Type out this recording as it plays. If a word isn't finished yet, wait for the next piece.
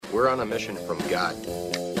We're on a mission from God.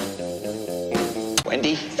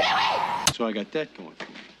 Wendy? So I got that going for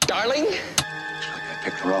me. Darling? Looks like I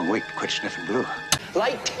picked the wrong week to quit sniffing glue.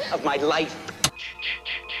 Light of my life.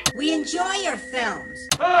 We enjoy your films.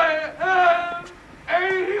 I am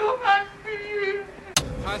a human being.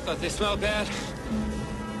 I thought they smelled bad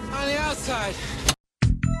on the outside.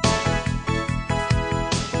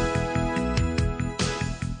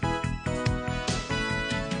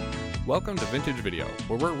 Welcome to Vintage Video,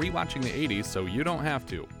 where we're rewatching the 80s so you don't have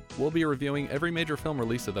to. We'll be reviewing every major film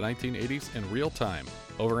release of the 1980s in real time,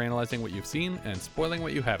 overanalyzing what you've seen and spoiling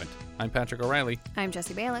what you haven't. I'm Patrick O'Reilly. I'm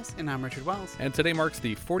Jesse Bayless. And I'm Richard Wells. And today marks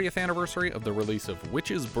the 40th anniversary of the release of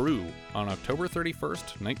Witch's Brew on October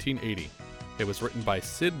 31st, 1980. It was written by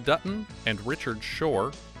Sid Dutton and Richard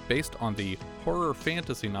Shore, based on the horror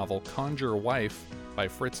fantasy novel Conjure Wife by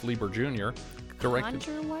Fritz Leiber Jr.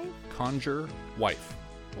 Conjure Wife? Conjure Wife.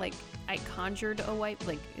 Like, I conjured a wife?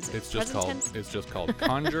 Like, is it It's just called. tense? It's just called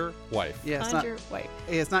Conjure Wife. Yeah, Conjure Wife.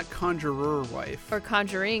 It's not Conjurer Wife. Or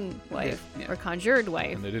Conjuring Wife. Yeah. Or Conjured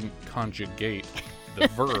Wife. And they didn't conjugate the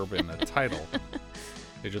verb in the title.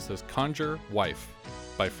 It just says Conjure Wife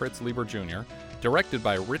by Fritz Leiber Jr., directed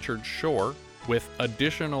by Richard Shore, with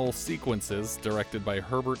additional sequences directed by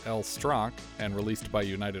Herbert L. Strock and released by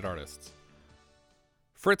United Artists.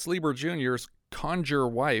 Fritz Leiber Jr.'s Conjure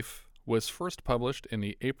Wife was first published in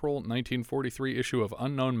the April 1943 issue of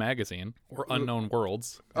Unknown Magazine, or Unknown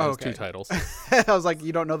Worlds. It has two titles. I was like,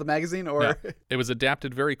 you don't know the magazine? Or Yeah. It was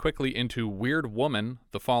adapted very quickly into Weird Woman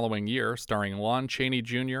the following year, starring Lon Chaney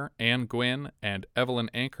Jr., Anne Gwynn, and Evelyn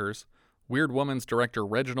Ankers. Weird Woman's director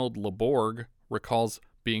Reginald Laborg recalls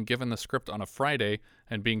being given the script on a Friday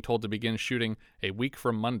and being told to begin shooting a week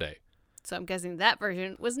from Monday. So I'm guessing that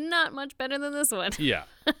version was not much better than this one. Yeah.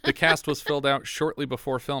 The cast was filled out shortly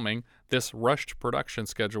before filming. This rushed production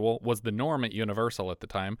schedule was the norm at Universal at the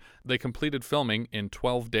time. They completed filming in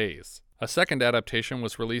 12 days. A second adaptation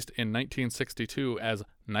was released in 1962 as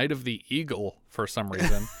Night of the Eagle, for some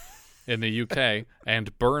reason, in the UK,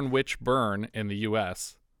 and Burn Witch Burn in the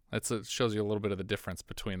US. It shows you a little bit of the difference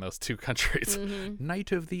between those two countries. Mm-hmm.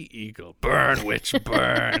 Night of the Eagle, Burn Witch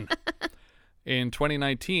Burn. In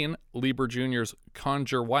 2019, Leiber Jr.'s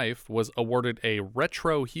Conjure Wife was awarded a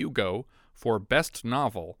Retro Hugo for Best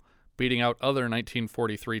Novel, beating out other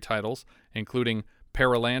 1943 titles, including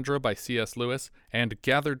Paralandra by C.S. Lewis and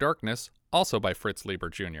Gather Darkness, also by Fritz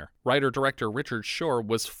Leiber Jr. Writer-director Richard Shore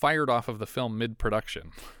was fired off of the film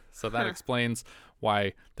mid-production, so that explains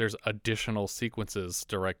why there's additional sequences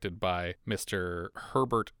directed by Mr.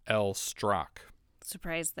 Herbert L. Strock.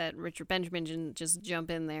 Surprised that Richard Benjamin didn't just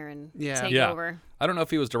jump in there and take Yeah. over. I don't know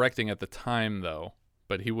if he was directing at the time, though,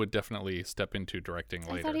 but he would definitely step into directing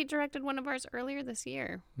later. I thought he directed one of ours earlier this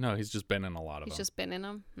year. No, he's just been in a lot of them. He's just been in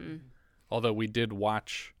them? Although we did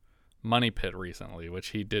watch Money Pit recently, which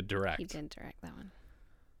he did direct. He did direct that one.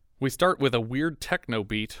 We start with a weird techno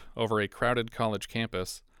beat over a crowded college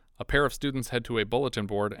campus. A pair of students head to a bulletin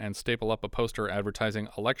board and staple up a poster advertising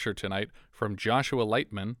a lecture tonight from Joshua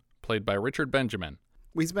Lightman, played by Richard Benjamin.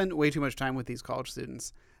 we spend way too much time with these college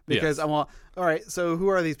students because Yes. I'm all right. So who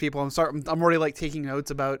are these people? I'm already like taking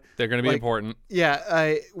notes about. They're going to be important.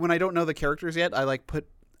 Yeah. When I don't know the characters yet, I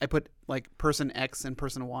put like person X and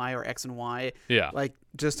person Y or X and Y. Yeah. Like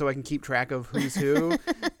just so I can keep track of who's who.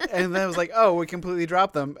 And then I was like, oh, we completely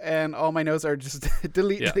dropped them, and all my notes are just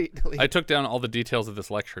delete. I took down all the details of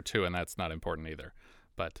this lecture too, and that's not important either.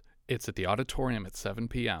 But it's at the auditorium at 7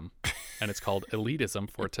 p.m. and it's called Elitism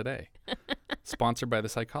for Today, sponsored by the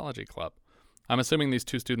Psychology Club. I'm assuming these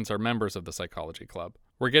two students are members of the Psychology Club.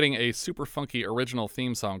 We're getting a super funky original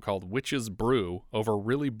theme song called Witch's Brew over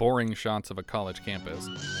really boring shots of a college campus.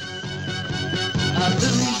 A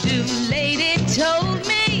voodoo lady told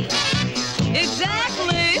me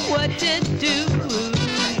exactly what to do.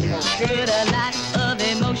 Put a lot of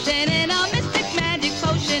emotion in a mystic magic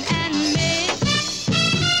potion and mix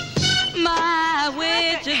my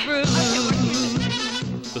witch's brew.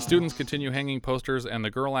 The students continue hanging posters, and the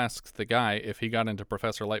girl asks the guy if he got into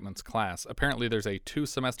Professor Lightman's class. Apparently there's a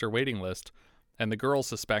 2-semester waiting list, and the girl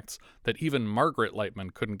suspects that even Margaret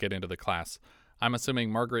Lightman couldn't get into the class. I'm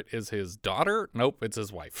assuming Margaret is his daughter? Nope, it's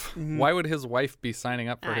his wife. Mm-hmm. Why would his wife be signing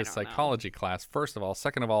up for his psychology class, first of all?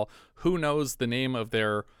 Second of all, who knows the name of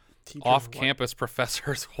their off-campus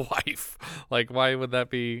professor's wife? Like, why would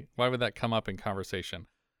that come up in conversation?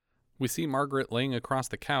 We see Margaret laying across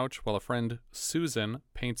the couch while a friend, Susan,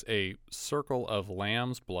 paints a circle of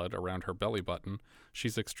lamb's blood around her belly button.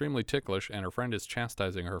 She's extremely ticklish, and her friend is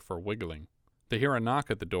chastising her for wiggling. They hear a knock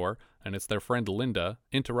at the door, and it's their friend Linda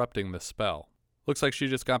interrupting the spell. Looks like she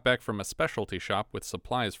just got back from a specialty shop with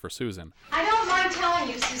supplies for Susan. I don't mind telling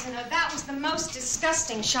you, Susan, most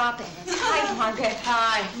disgusting shopping. Hi, Margaret.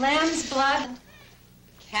 Hi. Lamb's blood.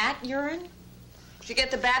 Cat urine? Did you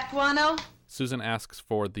get the bat guano? Susan asks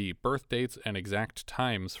for the birth dates and exact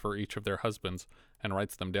times for each of their husbands and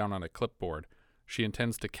writes them down on a clipboard. She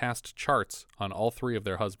intends to cast charts on all 3 of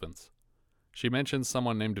their husbands. She mentions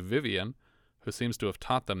someone named Vivian, who seems to have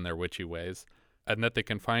taught them their witchy ways, and that they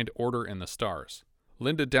can find order in the stars.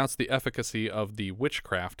 Linda doubts the efficacy of the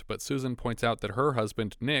witchcraft, but Susan points out that her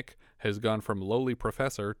husband, Nick, has gone from lowly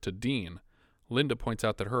professor to dean. Linda points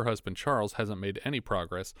out that her husband, Charles, hasn't made any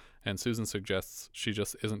progress, and Susan suggests she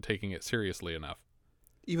just isn't taking it seriously enough.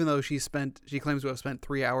 Even though she claims to have spent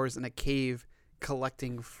 3 hours in a cave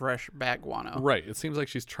collecting fresh bat guano. Right. It seems like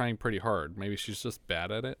she's trying pretty hard. Maybe she's just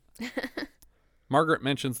bad at it. Margaret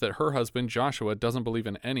mentions that her husband, Joshua, doesn't believe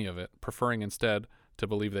in any of it, preferring instead to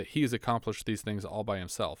believe that he's accomplished these things all by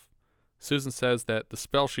himself. Susan says that the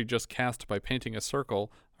spell she just cast by painting a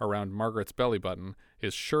circle around Margaret's belly button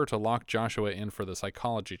is sure to lock Joshua in for the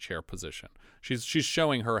psychology chair position. She's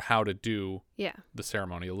showing her how to do the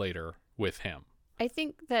ceremony later with him. I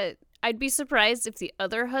think that I'd be surprised if the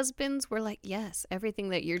other husbands were like, yes, everything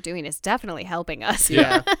that you're doing is definitely helping us.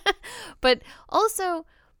 Yeah. But also,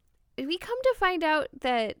 we come to find out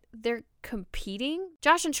that they're competing.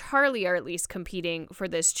 Josh and Charlie are at least competing for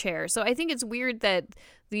this chair. So I think it's weird that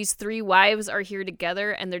these 3 wives are here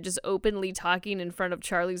together and they're just openly talking in front of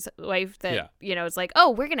Charlie's wife that, it's like, oh,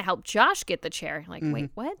 we're going to help Josh get the chair. Like,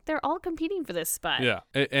 wait, what? They're all competing for this spot. Yeah.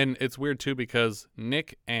 And it's weird, too, because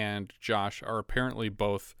Nick and Josh are apparently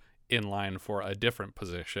both in line for a different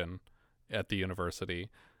position at the university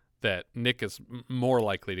that Nick is more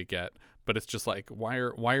likely to get. But it's just like, why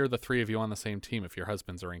are the 3 of you on the same team if your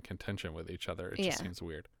husbands are in contention with each other? It just seems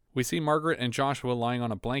weird. We see Margaret and Joshua lying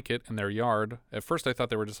on a blanket in their yard. At first I thought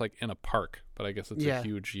they were just like in a park, but I guess it's a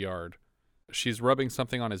huge yard. She's rubbing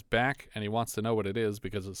something on his back, and he wants to know what it is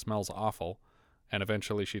because it smells awful. And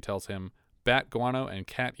eventually she tells him bat guano and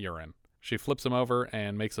cat urine. She flips him over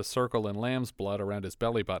and makes a circle in lamb's blood around his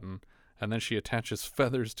belly button, and then she attaches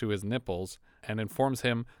feathers to his nipples and informs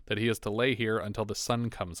him that he is to lay here until the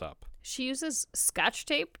sun comes up. She uses Scotch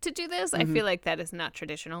tape to do this. I feel like that is not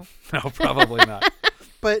traditional. No, probably not.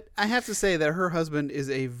 But I have to say that her husband is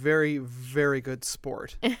a very, very good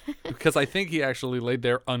sport. Because I think he actually laid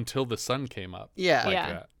there until the sun came up. Yeah. Like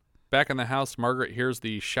that. Back in the house, Margaret hears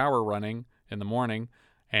the shower running in the morning,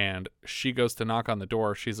 and she goes to knock on the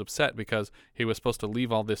door. She's upset because he was supposed to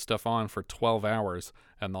leave all this stuff on for 12 hours,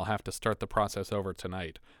 and they'll have to start the process over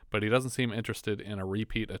tonight. But he doesn't seem interested in a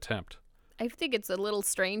repeat attempt. I think it's a little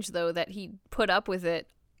strange, though, that he put up with it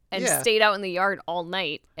and stayed out in the yard all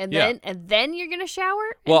night. And then you're going to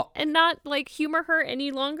shower and not, like, humor her any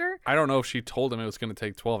longer? I don't know if she told him it was going to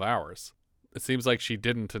take 12 hours. It seems like she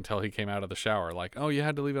didn't until he came out of the shower. Like, oh, you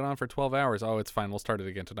had to leave it on for 12 hours. Oh, it's fine. We'll start it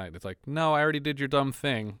again tonight. It's like, no, I already did your dumb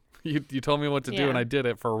thing. You told me what to do, and I did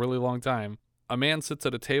it for a really long time. A man sits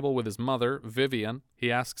at a table with his mother, Vivian.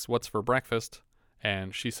 He asks what's for breakfast,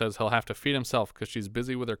 and she says he'll have to feed himself because she's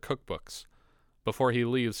busy with her cookbooks. Before he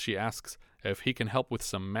leaves, she asks if he can help with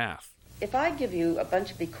some math. If I give you a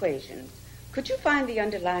bunch of equations, could you find the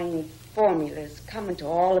underlying formulas common to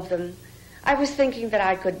all of them? I was thinking that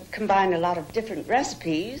I could combine a lot of different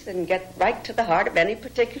recipes and get right to the heart of any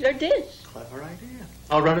particular dish. Clever idea.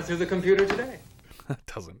 I'll run it through the computer today.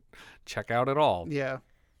 Doesn't check out at all. Yeah.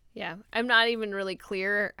 Yeah, I'm not even really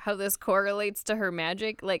clear how this correlates to her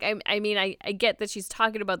magic. Like, I mean, I get that she's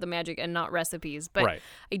talking about the magic and not recipes, but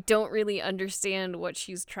I don't really understand what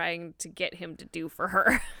she's trying to get him to do for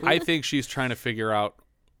her. I think she's trying to figure out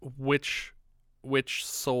which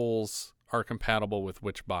souls are compatible with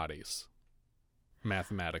which bodies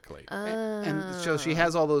mathematically. And so she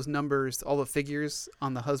has all those numbers, all the figures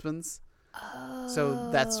on the husbands. So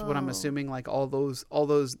that's what I'm assuming. Like all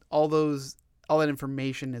that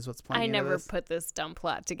information is what's playing. I never put this dumb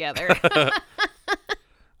plot together.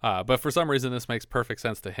 But for some reason, this makes perfect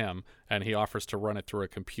sense to him, and he offers to run it through a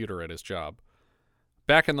computer at his job.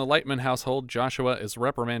 Back in the Lightman household, Joshua is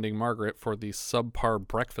reprimanding Margaret for the subpar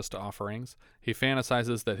breakfast offerings. He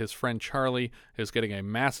fantasizes that his friend Charlie is getting a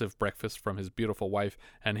massive breakfast from his beautiful wife,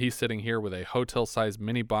 and he's sitting here with a hotel-sized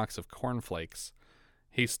mini box of cornflakes.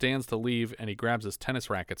 He stands to leave, and he grabs his tennis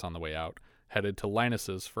rackets on the way out, headed to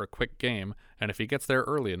Linus's for a quick game, and if he gets there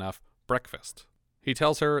early enough, breakfast. He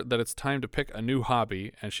tells her that it's time to pick a new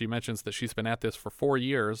hobby, and she mentions that she's been at this for 4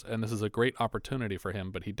 years, and this is a great opportunity for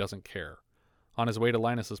him, but he doesn't care. On his way to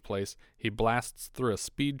Linus's place, he blasts through a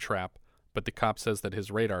speed trap, but the cop says that his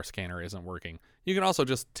radar scanner isn't working. You can also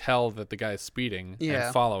just tell that the guy's speeding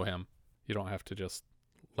and follow him. You don't have to just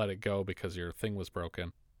let it go because your thing was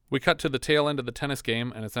broken. We cut to the tail end of the tennis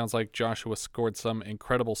game, and it sounds like Joshua scored some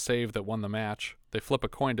incredible save that won the match. They flip a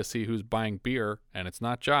coin to see who's buying beer, and it's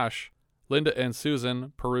not Josh. Linda and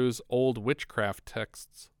Susan peruse old witchcraft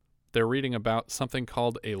texts. They're reading about something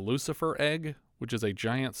called a Lucifer egg, which is a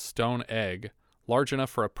giant stone egg, large enough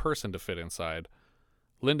for a person to fit inside.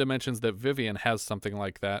 Linda mentions that Vivian has something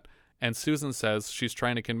like that, and Susan says she's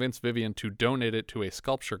trying to convince Vivian to donate it to a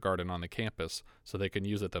sculpture garden on the campus so they can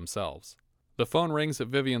use it themselves. The phone rings at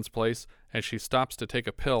Vivian's place, and she stops to take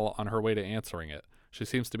a pill on her way to answering it. She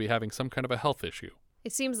seems to be having some kind of a health issue.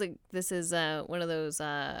 It seems like this is one of those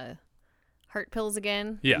heart pills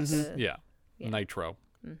again. Yes, yeah. Nitro.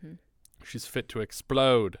 Mm-hmm. She's fit to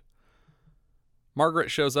explode.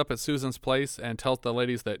 Margaret shows up at Susan's place and tells the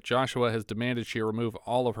ladies that Joshua has demanded she remove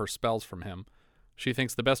all of her spells from him. She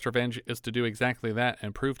thinks the best revenge is to do exactly that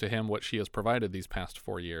and prove to him what she has provided these past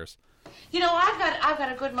 4 years. You know, I've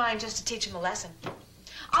got a good mind just to teach him a lesson.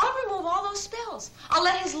 I'll remove all those spells. I'll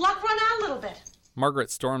let his luck run out a little bit.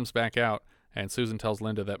 Margaret storms back out, and Susan tells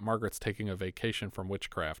Linda that Margaret's taking a vacation from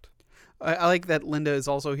witchcraft. I like that Linda is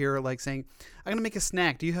also here, like, saying, I'm going to make a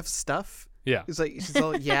snack. Do you have stuff? Yeah. It's like, she's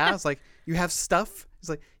all, yeah. It's like, you have stuff? It's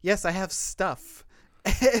like, yes, I have stuff.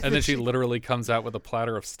 And then she literally comes out with a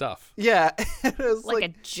platter of stuff. Yeah. It was like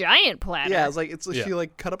a giant platter. Yeah, it's like, she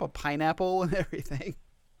like cut up a pineapple and everything.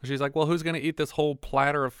 She's like, well, who's going to eat this whole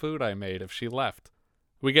platter of food I made if she left?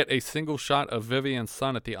 We get a single shot of Vivian's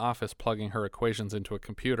son at the office plugging her equations into a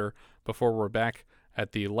computer before we're back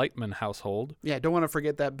at the Lightman household. Yeah, don't want to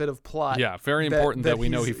forget that bit of plot. Yeah, very important that we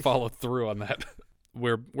know he followed through on that.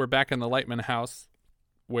 We're back in the Lightman house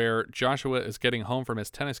where Joshua is getting home from his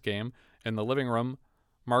tennis game. In the living room,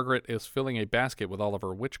 Margaret is filling a basket with all of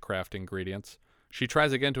her witchcraft ingredients. She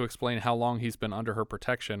tries again to explain how long he's been under her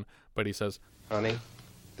protection, but he says, Honey,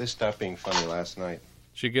 this stopped being funny last night.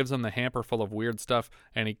 She gives him the hamper full of weird stuff,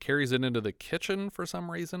 and he carries it into the kitchen for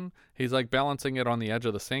some reason. He's like balancing it on the edge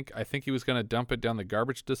of the sink. I think he was going to dump it down the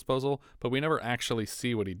garbage disposal, but we never actually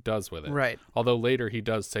see what he does with it. Right. Although later he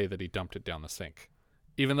does say that he dumped it down the sink.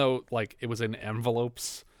 Even though, like, it was in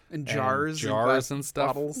envelopes and jars and stuff.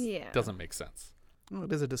 Bottles. Yeah. Doesn't make sense. Oh,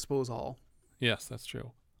 it is a disposal. Yes, that's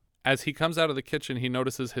true. As he comes out of the kitchen, he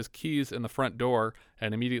notices his keys in the front door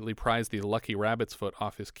and immediately pries the lucky rabbit's foot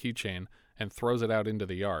off his keychain and throws it out into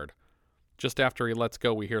the yard. Just after he lets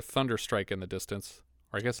go, we hear thunder strike in the distance,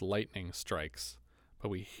 or I guess lightning strikes, but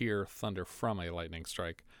we hear thunder from a lightning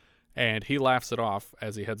strike, and he laughs it off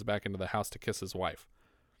as he heads back into the house to kiss his wife.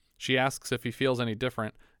 She asks if he feels any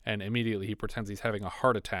different, and immediately he pretends he's having a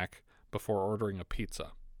heart attack before ordering a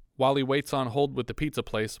pizza. While he waits on hold with the pizza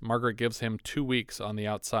place, Margaret gives him 2 weeks on the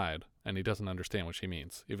outside, and he doesn't understand what she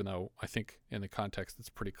means, even though I think in the context it's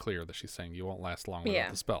pretty clear that she's saying you won't last long without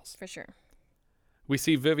the spells. For sure. We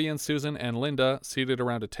see Vivian, Susan, and Linda seated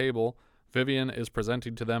around a table. Vivian is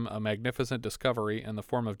presenting to them a magnificent discovery in the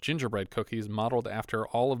form of gingerbread cookies modeled after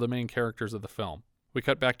all of the main characters of the film. We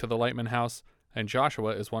cut back to the Lightman house, and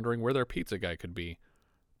Joshua is wondering where their pizza guy could be.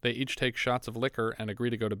 They each take shots of liquor and agree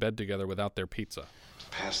to go to bed together without their pizza.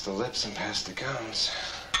 Pass the lips and pass the gums.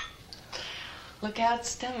 Look out,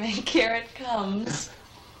 stomach. Here it comes.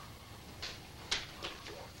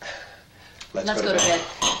 Let's go to bed.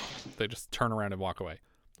 They just turn around and walk away.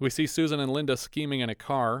 We see Susan and Linda scheming in a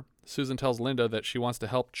car. Susan tells Linda that she wants to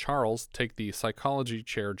help Charles take the psychology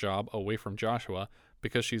chair job away from Joshua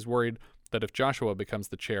because she's worried that if Joshua becomes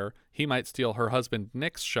the chair, he might steal her husband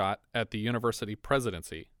Nick's shot at the university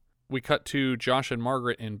presidency. We cut to Josh and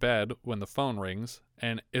Margaret in bed when the phone rings,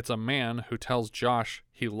 and it's a man who tells Josh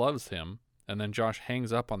he loves him, and then Josh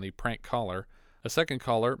hangs up on the prank caller. A second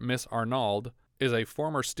caller, Miss Arnauld, is a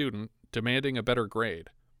former student demanding a better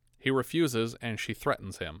grade. He refuses, and she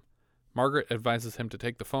threatens him. Margaret advises him to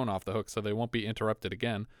take the phone off the hook so they won't be interrupted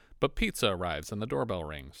again, but pizza arrives and the doorbell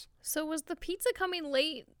rings. So was the pizza coming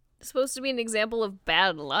late supposed to be an example of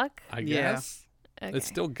bad luck? I guess. Okay. It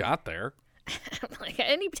still got there. Like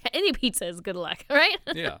any pizza is good luck, right?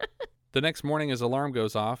 Yeah. The next morning his alarm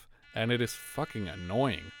goes off, and it is fucking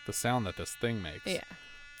annoying, the sound that this thing makes. Yeah.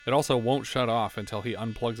 It also won't shut off until he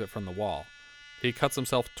unplugs it from the wall. He cuts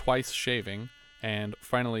himself twice shaving, and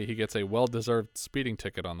finally he gets a well-deserved speeding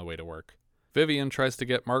ticket on the way to work. Vivian tries to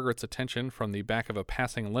get Margaret's attention from the back of a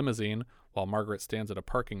passing limousine while Margaret stands at a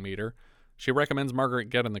parking meter. She recommends Margaret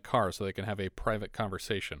get in the car so they can have a private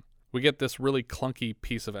conversation. We get this really clunky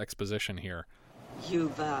piece of exposition here.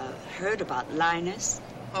 You've heard about Linus?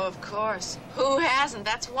 Oh, of course. Who hasn't?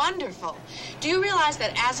 That's wonderful. Do you realize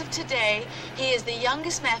that as of today, he is the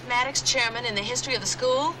youngest mathematics chairman in the history of the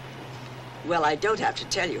school? Well, I don't have to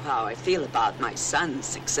tell you how I feel about my son's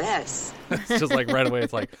success. It's just like right away,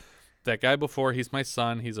 it's like, That guy before, he's my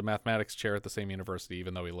son. He's a mathematics chair at the same university,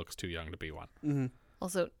 even though he looks too young to be one. Mm-hmm.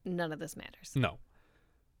 Also, none of this matters. No.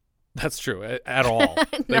 That's true, at all.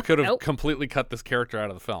 They could have completely cut this character out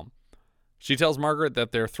of the film. She tells Margaret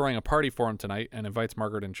that they're throwing a party for him tonight and invites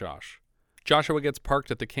Margaret and Josh. Joshua gets parked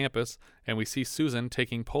at the campus, and we see Susan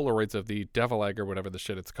taking Polaroids of the devil egg or whatever the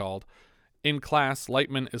shit it's called. In class,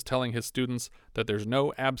 Lightman is telling his students that there's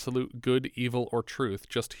no absolute good, evil, or truth,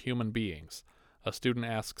 just human beings. A student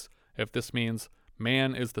asks if this means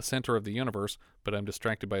man is the center of the universe, but I'm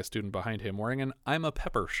distracted by a student behind him wearing an I'm a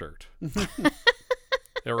Pepper shirt.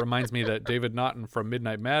 It reminds me that David Naughton from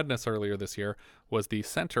Midnight Madness earlier this year was the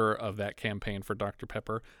center of that campaign for Dr.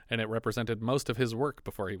 Pepper, and it represented most of his work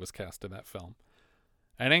before he was cast in that film.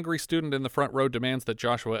 An angry student in the front row demands that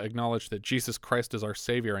Joshua acknowledge that Jesus Christ is our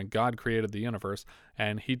Savior and God created the universe,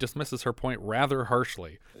 and he dismisses her point rather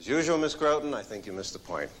harshly. As usual, Miss Groton, I think you missed the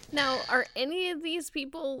point. Now, are any of these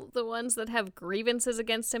people the ones that have grievances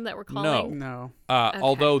against him that we're calling? No. Okay.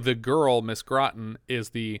 Although the girl, Miss Groton,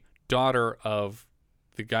 is the daughter of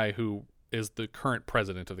the guy who is the current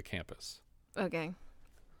president of the campus. Okay.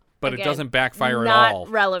 But Again, it doesn't backfire not at all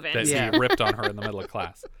relevant. that he ripped on her in the middle of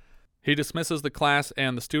class. He dismisses the class,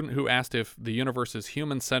 and the student who asked if the universe is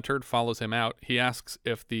human-centered follows him out. He asks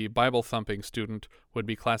if the Bible-thumping student would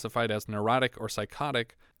be classified as neurotic or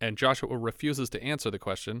psychotic, and Joshua refuses to answer the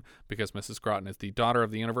question because Mrs. Groton is the daughter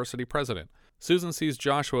of the university president. Susan sees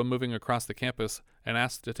Joshua moving across the campus and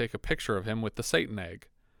asks to take a picture of him with the Satan egg.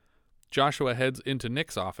 Joshua heads into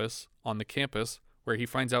Nick's office on the campus, where he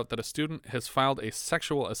finds out that a student has filed a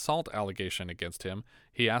sexual assault allegation against him.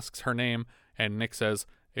 He asks her name, and Nick says,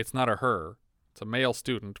 it's not a her. It's a male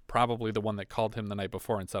student, probably the one that called him the night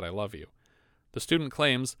before and said, I love you. The student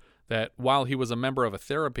claims that while he was a member of a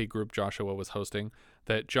therapy group Joshua was hosting,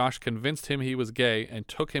 that Josh convinced him he was gay and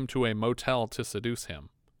took him to a motel to seduce him.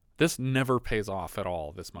 This never pays off at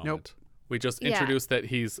all, this moment. Nope. We just introduce that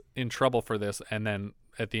he's in trouble for this, and then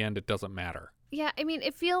at the end it doesn't matter. Yeah, I mean,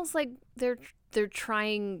 it feels like they're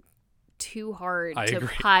trying too hard I to agree.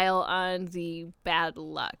 pile on the bad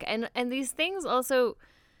luck. And these things also,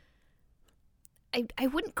 I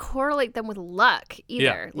wouldn't correlate them with luck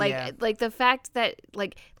either. Like the fact that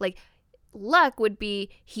like luck would be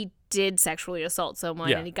he did sexually assault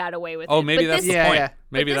someone and he got away with it. Oh, maybe But that's this, the point. Yeah.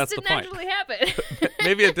 Maybe but that's this the point. didn't actually happen.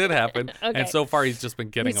 Maybe it did happen, Okay. and so far he's just been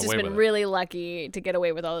getting He's away just with been really lucky to get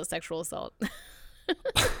away with all the sexual assault.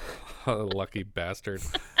 it. Lucky bastard.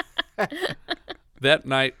 That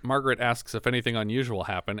night, Margaret asks if anything unusual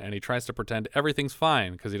happened, and he tries to pretend everything's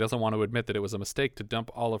fine because he doesn't want to admit that it was a mistake to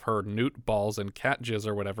dump all of her newt balls and cat jizz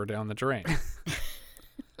or whatever down the drain.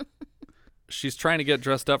 She's trying to get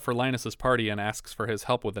dressed up for Linus's party and asks for his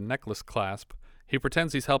help with a necklace clasp. He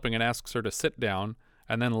pretends he's helping and asks her to sit down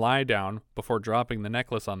and then lie down before dropping the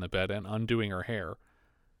necklace on the bed and undoing her hair.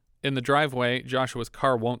 In the driveway, Joshua's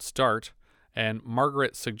car won't start, and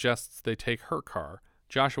Margaret suggests they take her car.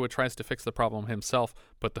 Joshua tries to fix the problem himself,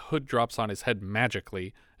 but the hood drops on his head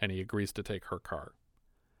magically, and he agrees to take her car.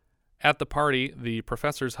 At the party, the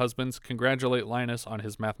professor's husbands congratulate Linus on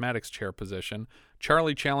his mathematics chair position.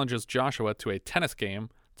 Charlie challenges Joshua to a tennis game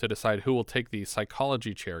to decide who will take the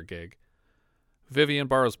psychology chair gig. Vivian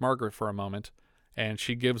borrows Margaret for a moment, and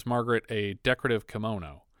she gives Margaret a decorative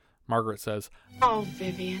kimono. Margaret says, Oh,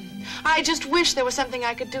 Vivian, I just wish there was something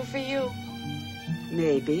I could do for you.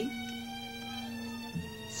 Maybe.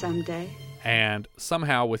 Someday. and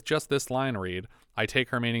somehow with just this line read, I take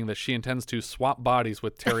her meaning that she intends to swap bodies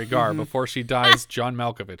with Terry Garr before she dies John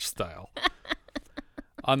Malkovich style.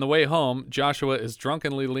 On the way home, Joshua is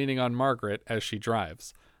drunkenly leaning on Margaret as she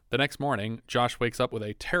drives. The next morning, Josh wakes up with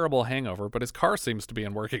a terrible hangover, but his car seems to be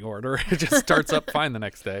in working order. It just starts up fine the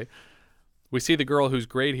next day. We see the girl whose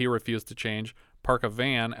grade he refused to change park a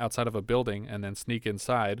van outside of a building and then sneak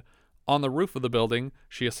inside. On the roof of the building,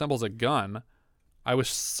 she assembles a gun. I was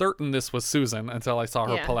certain this was Susan until I saw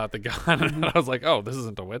her pull out the gun. And I was like, oh, this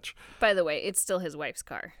isn't a witch. By the way, it's still his wife's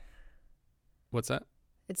car. What's that?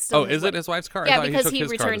 It's still is it his wife's car? Yeah, I thought because he he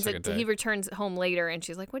took his car the returns second day. he returns home later, and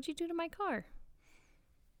she's like, "What'd you do to my car?"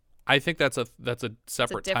 I think that's a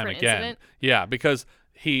separate time different again. incident? Yeah, because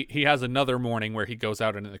he has another morning where he goes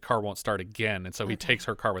out and the car won't start again, and so he takes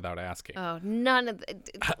her car without asking. Oh, none of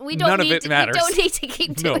we None don't of need it to, matters. We don't need to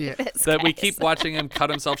keep doing this. That we guys. keep watching him cut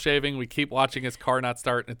himself shaving. We keep watching his car not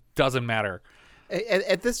start. It doesn't matter.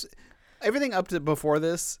 At this, everything up to before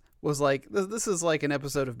this was like this is like an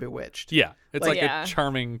episode of Bewitched. Yeah, it's like Yeah. a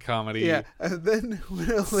charming comedy. Yeah, and then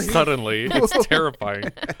Suddenly, it's terrifying.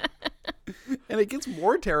 And it gets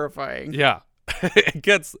more terrifying. Yeah, it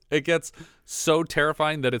gets so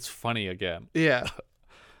terrifying that it's funny again. Yeah.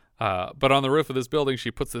 But on the roof of this building,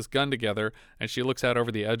 she puts this gun together, and she looks out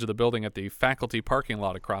over the edge of the building at the faculty parking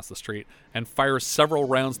lot across the street and fires several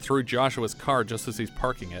rounds through Joshua's car just as he's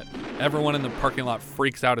parking it. Everyone in the parking lot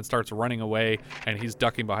freaks out and starts running away, and he's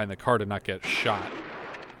ducking behind the car to not get shot.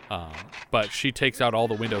 But she takes out all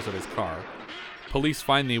the windows of his car. Police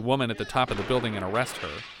find the woman at the top of the building and arrest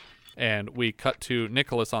her. And we cut to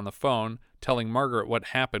Nicholas on the phone telling Margaret what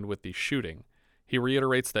happened with the shooting. He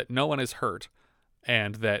reiterates that no one is hurt,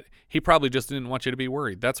 and that he probably just didn't want you to be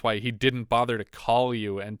worried. That's why he didn't bother to call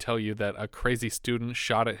you and tell you that a crazy student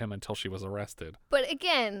shot at him until she was arrested. But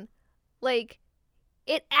again, like,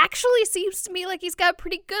 it actually seems to me like he's got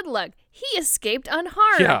pretty good luck. He escaped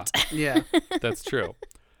unharmed. Yeah. That's true.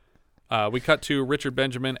 We cut to Richard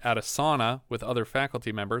Benjamin at a sauna with other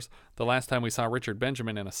faculty members. The last time we saw Richard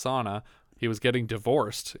Benjamin in a sauna, he was getting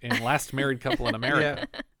divorced in Last Married Couple in America.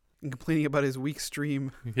 Yeah. And complaining about his weak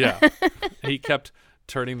stream. Yeah. He kept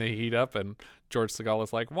turning the heat up, and George Segal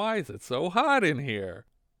was like, why is it so hot in here?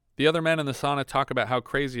 The other men in the sauna talk about how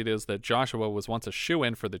crazy it is that Joshua was once a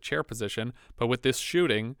shoo-in for the chair position, but with this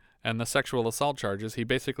shooting and the sexual assault charges, he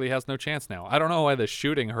basically has no chance now. I don't know why the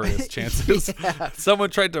shooting hurt his chances. Yeah.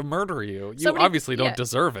 Someone tried to murder you. You obviously don't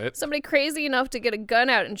deserve it. Somebody crazy enough to get a gun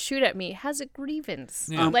out and shoot at me has a grievance.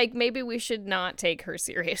 Yeah. Like, maybe we should not take her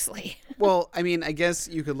seriously. Well, I mean, I guess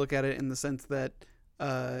you could look at it in the sense that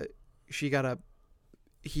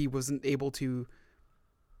he wasn't able to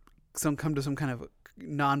come to some kind of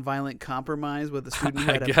non-violent compromise with a student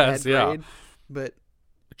who had a bad grade. But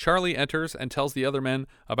Charlie enters and tells the other men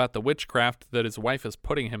about the witchcraft that his wife is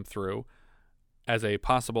putting him through as a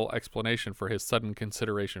possible explanation for his sudden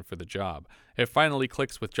consideration for the job. It finally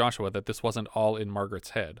clicks with Joshua that this wasn't all in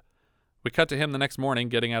Margaret's head. We cut to him the next morning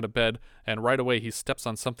getting out of bed, and right away he steps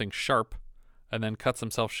on something sharp and then cuts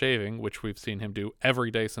himself shaving, which we've seen him do every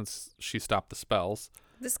day since she stopped the spells.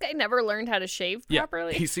 This guy never learned how to shave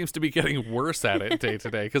properly. Yeah, he seems to be getting worse at it day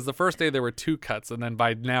to day, because the first day there were 2 cuts, and then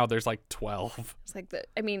by now there's like 12. It's like,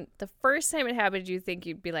 the first time it happened,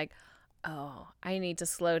 you'd be like, oh, I need to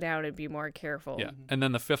slow down and be more careful. Yeah, and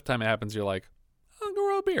then the 5th time it happens, you're like, I'll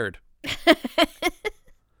grow a beard.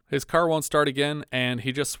 His car won't start again, and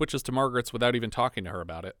he just switches to Margaret's without even talking to her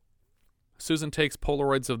about it. Susan takes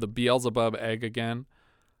Polaroids of the Beelzebub egg again.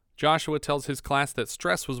 Joshua tells his class that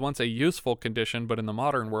stress was once a useful condition, but in the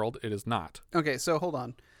modern world, it is not. Okay, so hold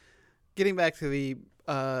on. Getting back to the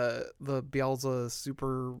Beelzebub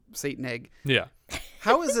Super Satan egg. Yeah.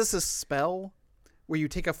 How is this a spell where you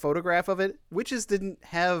take a photograph of it? Witches didn't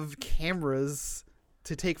have cameras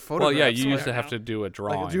to take photographs. Well, yeah, you used to have to do a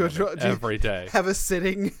drawing every day. Have a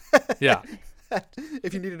sitting. Yeah.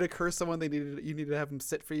 If you needed to curse someone, you needed to have them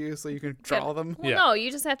sit for you so you can draw them. Well, no, you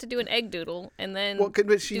just have to do an egg doodle and then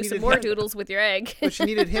but she do some needed more doodles with your egg. But she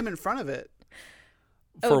needed him in front of it.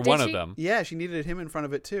 For one of them. Yeah, she needed him in front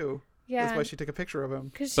of it too. Yeah. That's why she took a picture of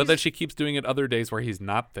him. But then she keeps doing it other days where he's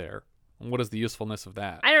not there. What is the usefulness of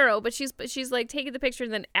that? I don't know, but she's like taking the picture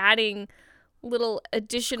and then adding little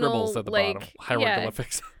additional scribbles at the bottom,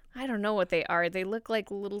 hieroglyphics. Yeah, I don't know what they are. They look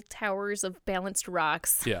like little towers of balanced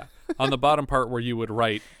rocks. Yeah. On the bottom part where you would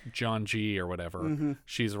write John G or whatever,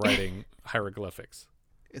 she's writing hieroglyphics.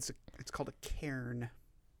 It's called a cairn.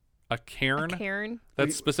 A cairn? A cairn?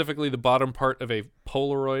 That's specifically the bottom part of a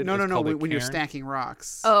Polaroid. No. When you're stacking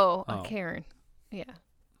rocks. Oh, a cairn. Yeah.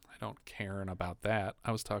 I don't care about that.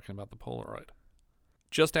 I was talking about the Polaroid.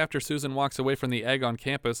 Just after Susan walks away from the egg on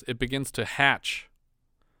campus, it begins to hatch.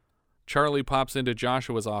 Charlie pops into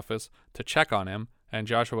Joshua's office to check on him, and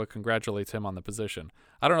Joshua congratulates him on the position.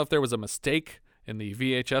 I don't know if there was a mistake in the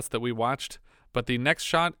VHS that we watched, but the next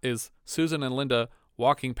shot is Susan and Linda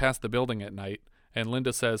walking past the building at night, and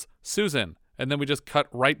Linda says, Susan, and then we just cut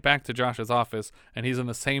right back to Josh's office, and he's in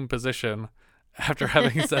the same position after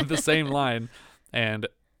having said the same line, and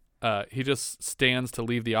he just stands to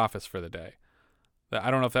leave the office for the day. I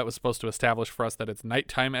don't know if that was supposed to establish for us that it's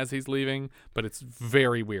nighttime as he's leaving, but it's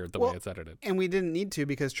very weird the way it's edited. And we didn't need to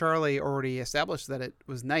because Charlie already established that it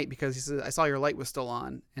was night because he said, I saw your light was still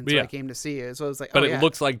on, and so I came to see you. So I was like, but it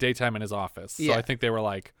looks like daytime in his office. So Yeah. I think they were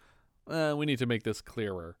like, we need to make this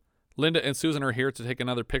clearer. Linda and Susan are here to take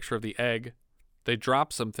another picture of the egg. They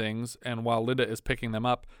drop some things, and while Linda is picking them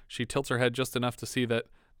up, she tilts her head just enough to see that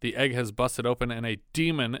the egg has busted open and a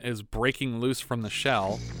demon is breaking loose from the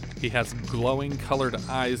shell. He has glowing colored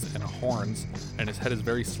eyes and horns, and his head is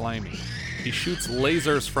very slimy. He shoots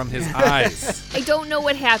lasers from his eyes. I don't know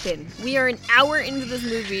what happened. We are an hour into this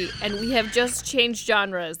movie, and we have just changed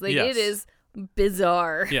genres. Like, Yes. It is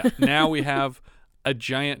bizarre. Yeah, now we have a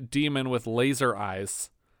giant demon with laser eyes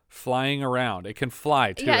flying around. It can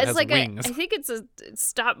fly, too. Yeah, it it's has like wings. I think it's a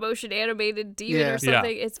stop-motion animated demon or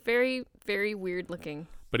something. Yeah. It's very, very weird looking.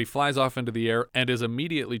 But he flies off into the air and is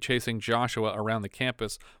immediately chasing Joshua around the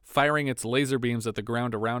campus, firing its laser beams at the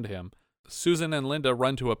ground around him. Susan and Linda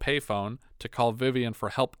run to a payphone to call Vivian for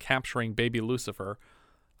help capturing baby Lucifer.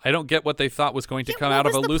 I don't get what they thought was going to come out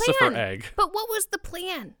of a Lucifer egg. But what was the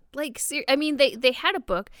plan? Like, I mean, they had a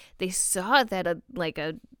book. They saw that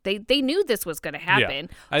they knew this was going to happen.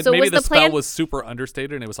 Yeah. So maybe was the plan spell was super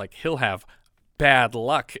understated, and it was like, he'll have bad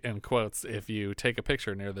luck, in quotes, if you take a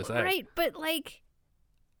picture near this egg. Right, but like,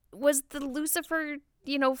 was the Lucifer,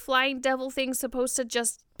 flying devil thing supposed to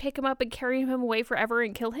just pick him up and carry him away forever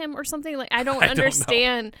and kill him or something? Like, I don't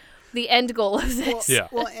understand the end goal of this.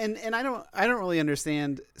 Well, and I don't really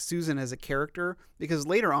understand Susan as a character, because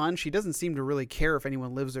later on she doesn't seem to really care if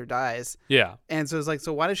anyone lives or dies. Yeah. And so it's like,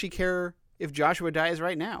 so why does she care if Joshua dies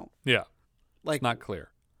right now? Yeah. Like, it's not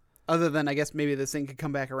clear. Other than, I guess, maybe this thing could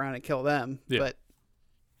come back around and kill them. Yeah. But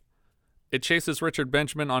it chases Richard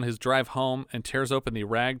Benjamin on his drive home and tears open the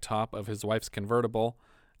rag top of his wife's convertible.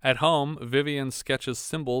 At home, Vivian sketches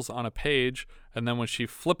symbols on a page, and then when she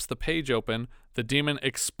flips the page open, the demon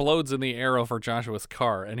explodes in the air over Joshua's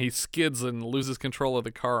car, and he skids and loses control of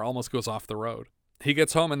the car, almost goes off the road. He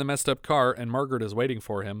gets home in the messed up car, and Margaret is waiting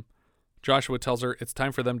for him. Joshua tells her it's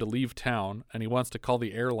time for them to leave town, and he wants to call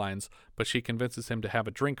the airlines, but she convinces him to have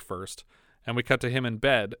a drink first. And we cut to him in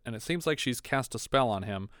bed, and it seems like she's cast a spell on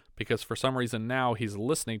him, because for some reason now he's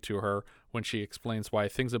listening to her when she explains why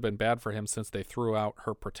things have been bad for him since they threw out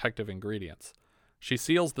her protective ingredients. She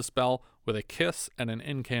seals the spell with a kiss and an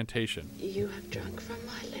incantation. You have drunk from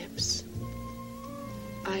my lips.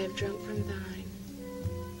 I have drunk from thine.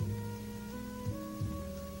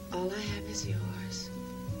 All I have is yours.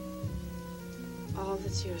 All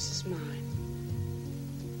that's yours is mine.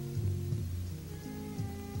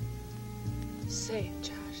 Say it,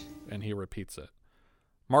 Josh. And he repeats it.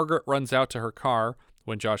 Margaret runs out to her car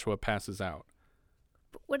when Joshua passes out.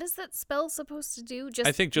 What is that spell supposed to do? Just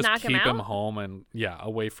I think just knock keep him home and,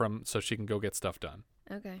 away from, so she can go get stuff done.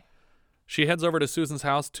 Okay. She heads over to Susan's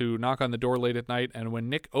house to knock on the door late at night, and when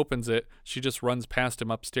Nick opens it, she just runs past him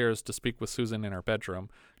upstairs to speak with Susan in her bedroom.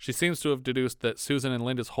 She seems to have deduced that Susan and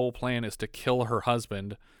Linda's whole plan is to kill her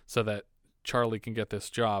husband so that Charlie can get this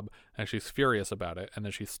job, and she's furious about it, and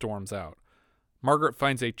then she storms out. Margaret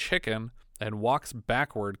finds a chicken and walks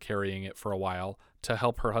backward carrying it for a while to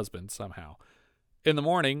help her husband somehow. In the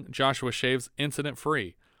morning, Joshua shaves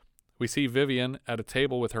incident-free. We see Vivian at a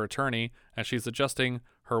table with her attorney, and she's adjusting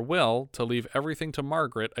her will to leave everything to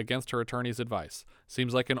Margaret against her attorney's advice.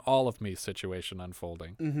 Seems like an all of me situation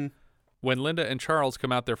unfolding. Mm-hmm. When Linda and Charles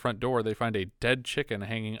come out their front door, they find a dead chicken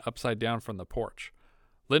hanging upside down from the porch.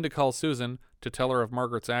 Linda calls Susan to tell her of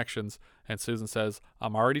Margaret's actions, and Susan says,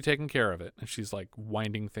 I'm already taking care of it. And she's like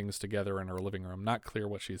winding things together in her living room, not clear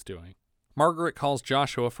what she's doing. Margaret calls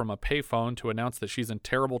Joshua from a payphone to announce that she's in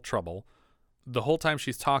terrible trouble. The whole time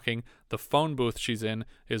she's talking, the phone booth she's in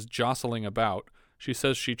is jostling about. She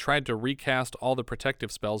says she tried to recast all the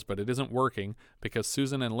protective spells, but it isn't working because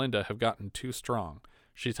Susan and Linda have gotten too strong.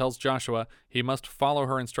 She tells Joshua he must follow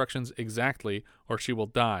her instructions exactly or she will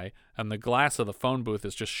die, and the glass of the phone booth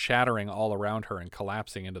is just shattering all around her and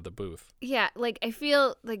collapsing into the booth. Yeah, like I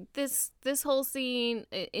feel like this whole scene,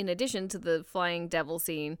 in addition to the flying devil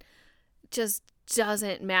scene, just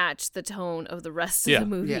doesn't match the tone of the rest of the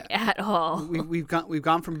movie at all. We've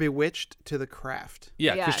gone from Bewitched to The Craft.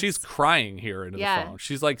 Yeah, because she's crying here into the phone.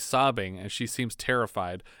 She's like sobbing and she seems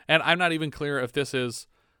terrified. And I'm not even clear if this is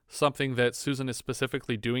something that Susan is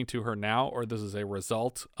specifically doing to her now, or this is a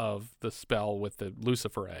result of the spell with the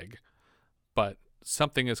Lucifer egg. But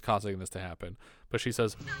something is causing this to happen. But she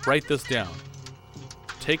says, write this down.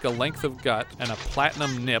 Take a length of gut and a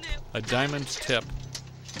platinum nip, a diamond tip.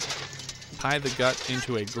 Tie the gut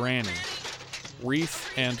into a granny.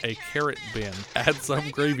 Wreath and a carrot bin. Add some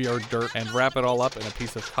graveyard dirt and wrap it all up in a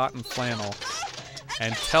piece of cotton flannel.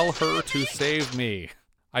 And tell her to save me.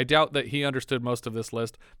 I doubt that he understood most of this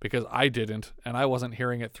list because I didn't, and I wasn't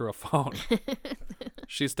hearing it through a phone.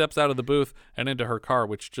 She steps out of the booth and into her car,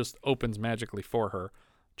 which just opens magically for her.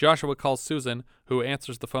 Joshua calls Susan, who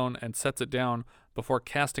answers the phone and sets it down before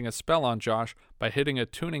casting a spell on Josh by hitting a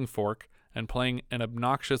tuning fork and playing an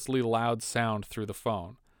obnoxiously loud sound through the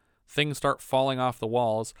phone. Things start falling off the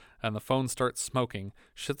walls, and the phone starts smoking.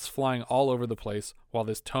 Shit's flying all over the place while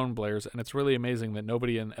this tone blares, and it's really amazing that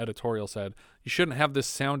nobody in editorial said, you shouldn't have this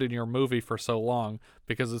sound in your movie for so long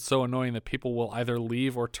because it's so annoying that people will either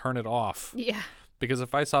leave or turn it off. Yeah. because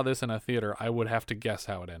if I saw this in a theater, I would have to guess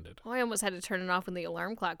how it ended. Oh, I almost had to turn it off when the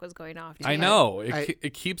alarm clock was going off. I know.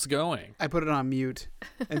 It keeps going. I put it on mute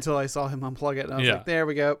until I saw him unplug it, and I was like, there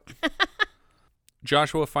we go.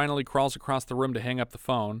 Joshua finally crawls across the room to hang up the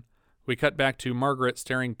phone. We cut back to Margaret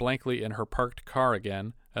staring blankly in her parked car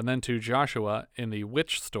again, and then to Joshua in the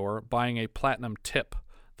witch store buying a platinum tip,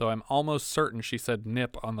 though I'm almost certain she said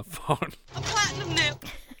nip on the phone. A platinum nip.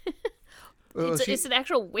 Well, it's an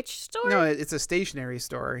actual witch store? No, it's a stationery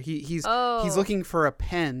store. He's looking for a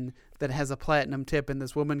pen that has a platinum tip, and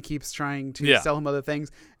this woman keeps trying to sell him other things.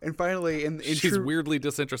 And finally, she's weirdly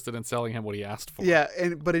disinterested in selling him what he asked for. Yeah,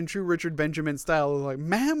 but in true Richard Benjamin style, like,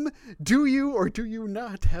 ma'am, do you or do you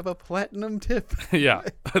not have a platinum tip? Yeah,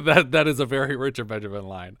 that is a very Richard Benjamin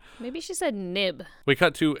line. Maybe she said nib. We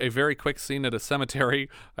cut to a very quick scene at a cemetery.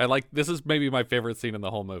 This is maybe my favorite scene in the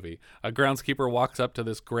whole movie. A groundskeeper walks up to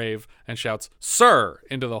this grave and shouts, "Sir!"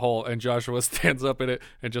 into the hole, and Joshua stands up in it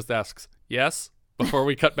and just asks, "Yes?" before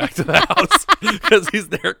we cut back to the house, because he's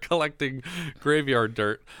there collecting graveyard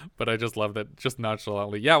dirt. But I just love that, just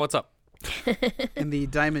nonchalantly, "Yeah, what's up?" And the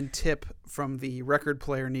diamond tip from the record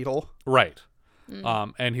player needle. Right.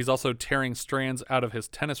 And he's also tearing strands out of his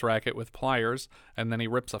tennis racket with pliers, and then he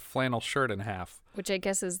rips a flannel shirt in half. Which I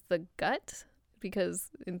guess is the gut,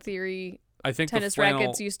 because in theory, I think tennis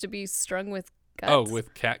rackets used to be strung with guts. Oh,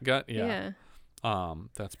 with cat gut? Yeah.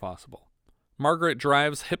 That's possible. Margaret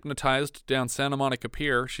drives hypnotized down Santa Monica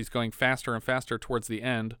Pier. She's going faster and faster towards the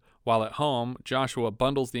end, while at home, Joshua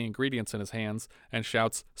bundles the ingredients in his hands and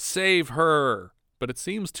shouts, "Save her!" But it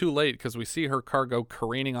seems too late because we see her car go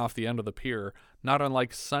careening off the end of the pier, not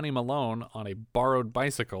unlike Sonny Malone on a borrowed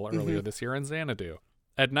bicycle earlier this year in Xanadu.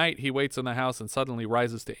 At night, he waits in the house and suddenly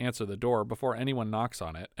rises to answer the door before anyone knocks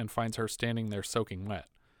on it and finds her standing there soaking wet.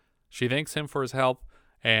 She thanks him for his help,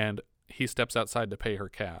 and he steps outside to pay her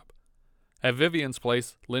cab. At Vivian's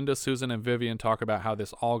place, Linda, Susan, and Vivian talk about how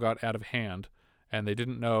this all got out of hand, and they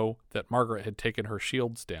didn't know that Margaret had taken her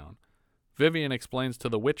shields down. Vivian explains to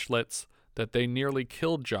the witchlets that they nearly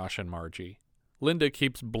killed Josh and Margie. Linda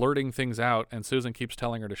keeps blurting things out, and Susan keeps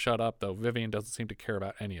telling her to shut up, though Vivian doesn't seem to care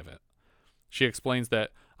about any of it. She explains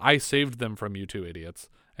that, "I saved them from you two idiots,"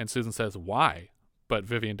 and Susan says, "Why?" But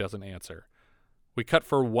Vivian doesn't answer. We cut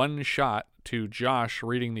for one shot to Josh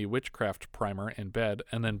reading the witchcraft primer in bed,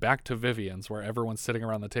 and then back to Vivian's where everyone's sitting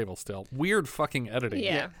around the table still. Weird fucking editing.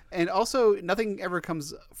 Yeah. And also, nothing ever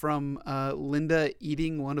comes from Linda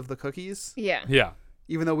eating one of the cookies. Yeah. Yeah.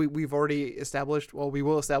 Even though we will establish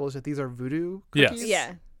that these are voodoo cookies. Yes.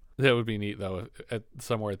 Yeah. That would be neat, though.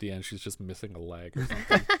 Somewhere at the end, she's just missing a leg or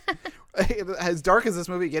something. As dark as this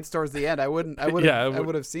movie gets towards the end, I would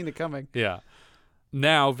have seen it coming. Yeah.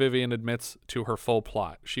 Now Vivian admits to her full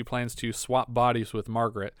plot. She plans to swap bodies with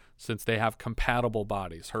Margaret since they have compatible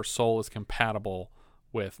bodies. Her soul is compatible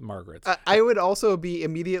with Margaret's. I would also be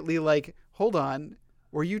immediately like, hold on,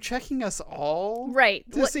 were you checking us all? Right.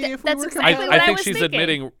 To see if we were exactly compatible? I think she's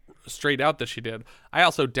admitting straight out that she did. I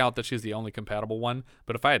also doubt that she's the only compatible one,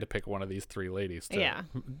 but if I had to pick one of these three ladies to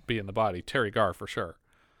be in the body, Terry Garr for sure.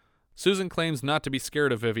 Susan claims not to be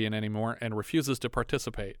scared of Vivian anymore and refuses to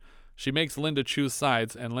participate. She makes Linda choose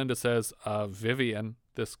sides, and Linda says, "Vivian,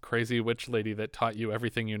 this crazy witch lady that taught you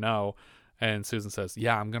everything you know." And Susan says,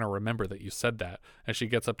 "Yeah, I'm going to remember that you said that." And she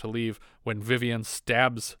gets up to leave when Vivian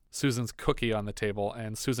stabs Susan's cookie on the table,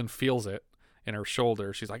 and Susan feels it in her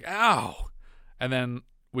shoulder. She's like, "Ow!" And then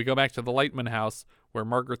we go back to the Lightman house where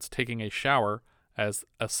Margaret's taking a shower as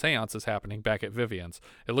a seance is happening back at Vivian's.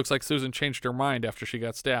 It looks like Susan changed her mind after she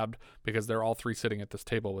got stabbed because they're all three sitting at this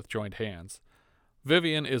table with joined hands.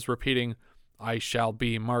 Vivian is repeating, "I shall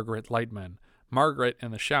be Margaret Lightman." Margaret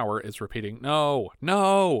in the shower is repeating, "No,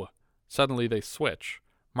 no." Suddenly they switch.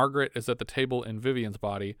 Margaret is at the table in Vivian's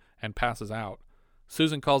body and passes out.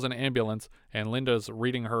 Susan calls an ambulance, and Linda's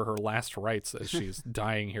reading her last rites as she's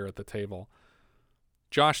dying here at the table.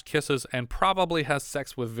 Josh kisses and probably has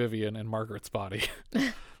sex with Vivian in Margaret's body.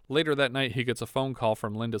 Later that night, he gets a phone call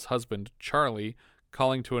from Linda's husband, Charlie,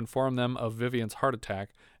 calling to inform them of Vivian's heart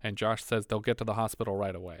attack, and Josh says they'll get to the hospital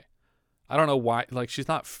right away. I don't know why, she's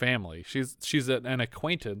not family. She's an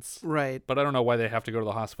acquaintance. Right. But I don't know why they have to go to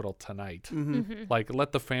the hospital tonight. Mm-hmm.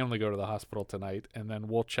 Let the family go to the hospital tonight, and then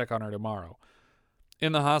we'll check on her tomorrow.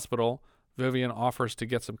 In the hospital, Vivian offers to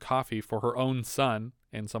get some coffee for her own son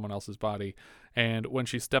in someone else's body, and when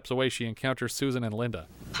she steps away, she encounters Susan and Linda.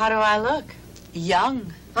 How do I look?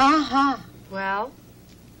 Young. Uh-huh. Well,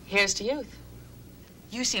 here's to youth.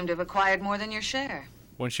 You seem to have acquired more than your share.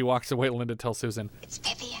 When she walks away, Linda tells Susan, "It's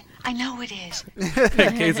Vivian. I know it is."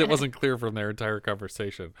 In case it wasn't clear from their entire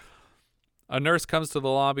conversation. A nurse comes to the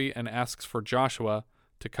lobby and asks for Joshua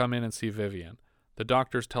to come in and see Vivian. The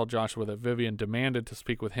doctors tell Joshua that Vivian demanded to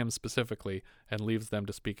speak with him specifically and leaves them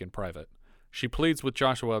to speak in private. She pleads with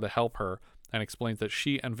Joshua to help her and explains that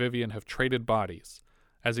she and Vivian have traded bodies.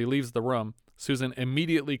 As he leaves the room, Susan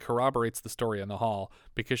immediately corroborates the story in the hall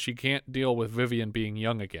because she can't deal with Vivian being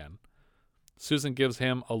young again. Susan gives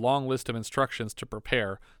him a long list of instructions to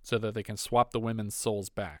prepare so that they can swap the women's souls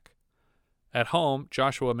back. At home,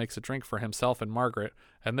 Joshua makes a drink for himself and Margaret,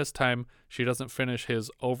 and this time she doesn't finish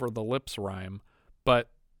his over-the-lips rhyme,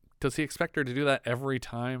 but does he expect her to do that every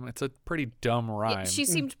time? It's a pretty dumb rhyme. Yeah, she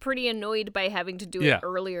seemed pretty annoyed by having to do it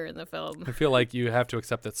earlier in the film. I feel like you have to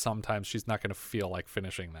accept that sometimes she's not going to feel like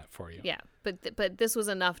finishing that for you. Yeah, but this was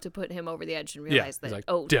enough to put him over the edge and realize that, like,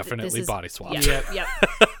 oh, definitely this is body swap. Yep.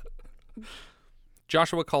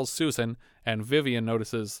 Joshua calls Susan, and Vivian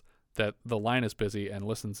notices that the line is busy and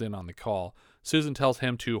listens in on the call. Susan tells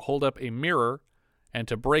him to hold up a mirror and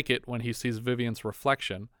to break it when he sees Vivian's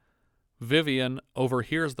reflection. Vivian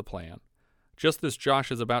overhears the plan. Just as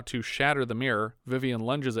Josh is about to shatter the mirror, Vivian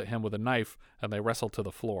lunges at him with a knife and they wrestle to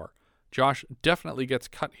the floor. Josh definitely gets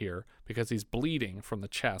cut here because he's bleeding from the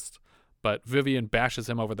chest, but Vivian bashes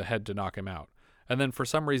him over the head to knock him out. And then for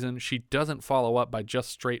some reason, she doesn't follow up by just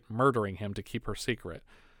straight murdering him to keep her secret.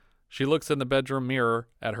 She looks in the bedroom mirror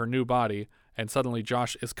at her new body, and suddenly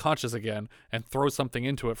Josh is conscious again and throws something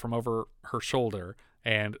into it from over her shoulder,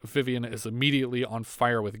 and Vivian is immediately on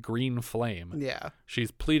fire with green flame. Yeah. She's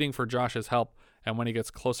pleading for Josh's help, and when he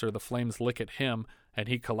gets closer, the flames lick at him, and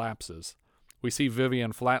he collapses. We see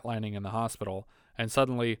Vivian flatlining in the hospital, and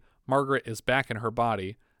suddenly Margaret is back in her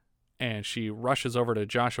body, and she rushes over to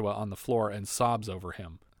Joshua on the floor and sobs over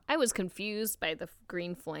him. I was confused by the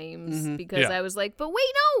green flames because I was like, but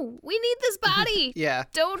wait, no, we need this body. Yeah.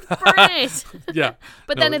 Don't burn it. Yeah.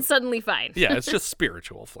 But then it's suddenly fine. Yeah, it's just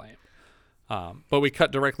spiritual flame. But we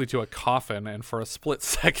cut directly to a coffin, and for a split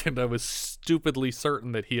second, I was stupidly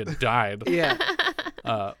certain that he had died. Yeah.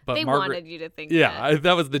 But they wanted you to think that.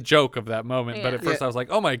 That was the joke of that moment. Yeah. But at first I was like,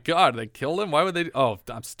 oh my God, they killed him? Why would they? Oh,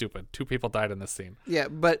 I'm stupid. 2 people died in this scene. Yeah,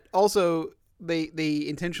 but also they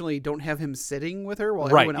intentionally don't have him sitting with her while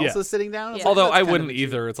everyone else is sitting down. Yeah. Although I wouldn't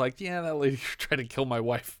either. It's like, that lady tried to kill my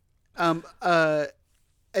wife. I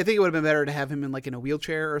think it would have been better to have him in a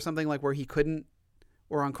wheelchair or something, like where he couldn't,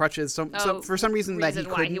 or on crutches. For some reason that he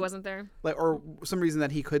couldn't. Why he wasn't there? Or some reason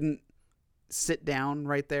that he couldn't sit down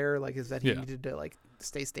right there, is that he needed to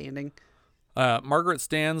stay standing. Margaret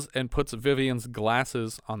stands and puts Vivian's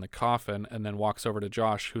glasses on the coffin and then walks over to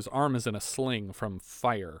Josh, whose arm is in a sling from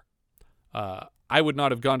fire. I would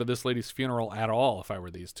not have gone to this lady's funeral at all if I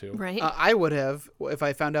were these two. Right. I would have if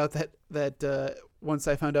I found out that once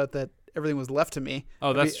I found out that everything was left to me.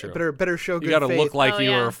 Oh, that's true. Better show good faith. You got to look like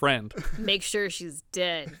you were a friend. Make sure she's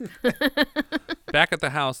dead. Back at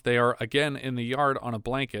the house, they are again in the yard on a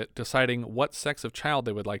blanket, deciding what sex of child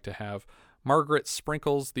they would like to have. Margaret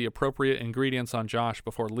sprinkles the appropriate ingredients on Josh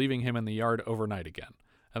before leaving him in the yard overnight again.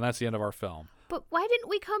 And that's the end of our film. But why didn't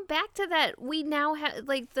we come back to that? We now have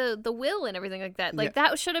the will and everything like that.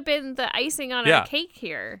 That should have been the icing on our cake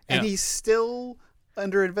here. And he's still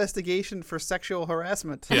under investigation for sexual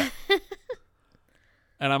harassment. Yeah.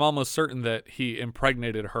 And I'm almost certain that he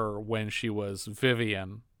impregnated her when she was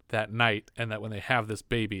Vivian that night, and that when they have this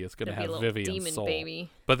baby, it's going to have Vivian's demon soul. Baby.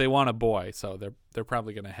 But they want a boy, so they're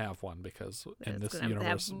probably going to have one because in it's this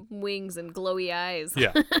universe, have wings and glowy eyes.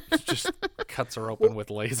 Yeah, it just cuts her open with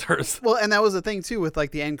lasers. Well, and that was the thing too with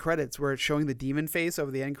the end credits where it's showing the demon face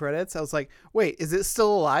over the end credits. I was like, wait, is it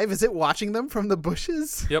still alive? Is it watching them from the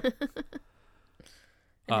bushes? Yep.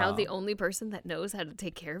 And how the only person that knows how to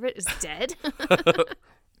take care of it is dead.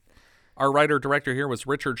 Our writer-director here was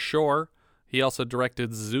Richard Shore. He also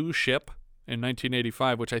directed Zoo Ship in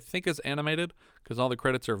 1985, which I think is animated because all the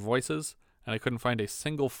credits are voices, and I couldn't find a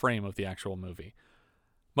single frame of the actual movie.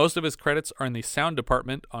 Most of his credits are in the sound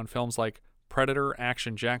department on films like Predator,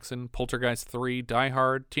 Action Jackson, Poltergeist 3, Die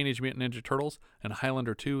Hard, Teenage Mutant Ninja Turtles, and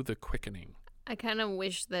Highlander 2, The Quickening. I kind of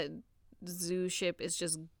wish that Zoo Ship is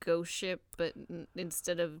just Ghost Ship, but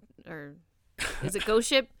instead of... or is it Ghost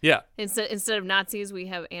Ship? Yeah. Instead of Nazis, we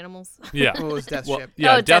have animals. Yeah. Well, it was Death Ship.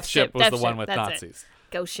 Yeah, Death Ship was the one with Nazis.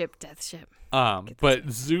 Ghost Ship, Death Ship.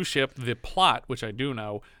 But Zoo Ship, the plot, which I do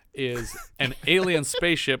know, is an alien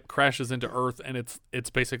spaceship crashes into Earth, and it's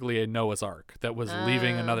basically a Noah's Ark that was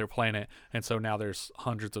leaving another planet, and so now there's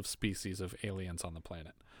hundreds of species of aliens on the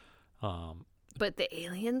planet. But the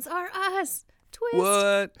aliens are us. Twist.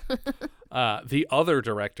 What? The other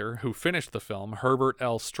director who finished the film, Herbert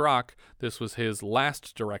L. Strock, this was his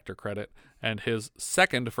last director credit, and his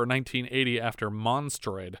second for 1980 after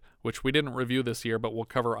Monstroid, which we didn't review this year, but we'll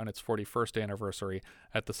cover on its 41st anniversary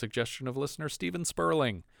at the suggestion of listener Steven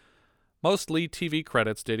Sperling. Mostly TV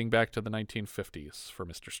credits dating back to the 1950s for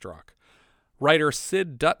Mr. Strock. Writer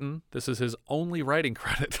Sid Dutton, this is his only writing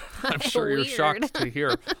credit. I'm sure you're shocked to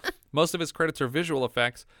hear. Most of his credits are visual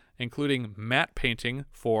effects, including matte painting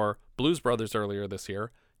for Blues Brothers earlier this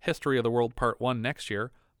year, History of the World Part 1 next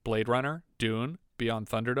year, Blade Runner, Dune, Beyond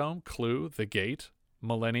Thunderdome, Clue, The Gate,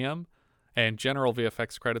 Millennium, and general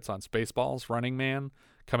VFX credits on Spaceballs, Running Man,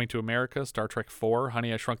 Coming to America, Star Trek IV,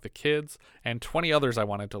 Honey, I Shrunk the Kids, and 20 others I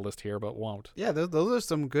wanted to list here but won't. Yeah, those are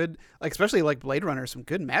some good, like especially like Blade Runner, some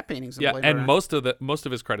good matte paintings. In Blade and Runner. most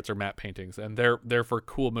of his credits are matte paintings, and they're for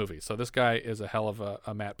cool movies. So this guy is a hell of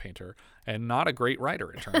a matte painter and not a great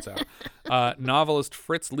writer, it turns out. Novelist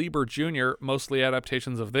Fritz Lieber Jr., mostly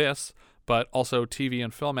adaptations of this, but also TV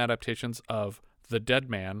and film adaptations of The Dead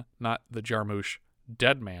Man, not the Jarmusch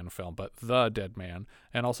Dead Man film, but The Dead Man,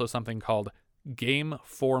 and also something called Game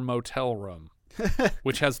for Motel Room,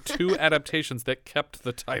 which has 2 adaptations that kept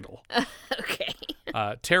the title. Okay.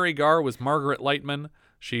 Terry Garr was Margaret Lightman.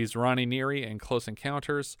 She's Ronnie Neary in Close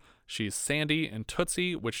Encounters. She's Sandy in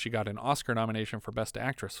Tootsie, which she got an Oscar nomination for Best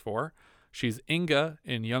Actress for. She's Inga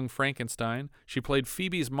in Young Frankenstein. She played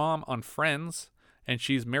Phoebe's mom on Friends. And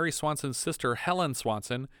she's Mary Swanson's sister, Helen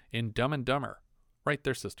Swanson, in Dumb and Dumber. Right,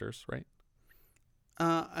 they're sisters, right?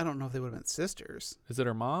 I don't know if they would have been sisters. Is it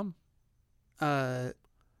her mom? I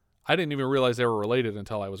didn't even realize they were related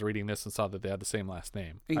until I was reading this and saw that they had the same last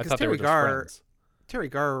name. I thought they were just friends. Terry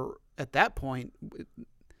Garr, at that point,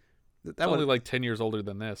 that was only like 10 years older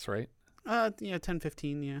than this, right? 10,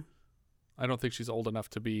 15, yeah. I don't think she's old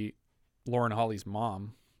enough to be Lauren Holly's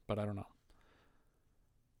mom, but I don't know.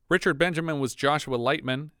 Richard Benjamin was Joshua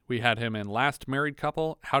Lightman. We had him in Last Married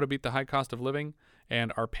Couple, How to Beat the High Cost of Living,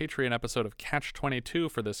 and our Patreon episode of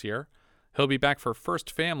Catch-22 for this year. He'll be back for First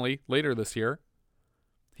Family later this year.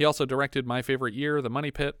 He also directed My Favorite Year, The Money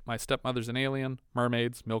Pit, My Stepmother's an Alien,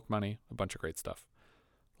 Mermaids, Milk Money, a bunch of great stuff.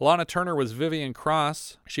 Lana Turner was Vivian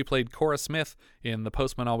Cross. She played Cora Smith in The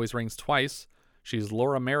Postman Always Rings Twice. She's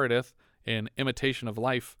Laura Meredith in Imitation of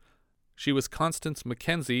Life. She was Constance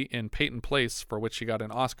Mackenzie in Peyton Place, for which she got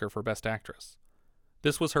an Oscar for Best Actress.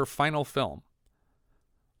 This was her final film.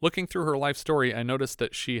 Looking through her life story, I noticed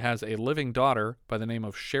that she has a living daughter by the name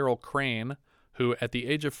of Cheryl Crane, who, at the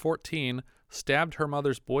age of 14, stabbed her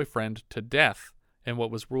mother's boyfriend to death in what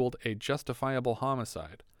was ruled a justifiable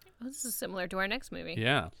homicide. Oh, this is similar to our next movie.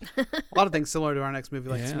 Yeah. A lot of things similar to our next movie,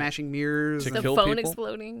 like smashing mirrors. The phone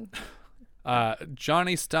exploding.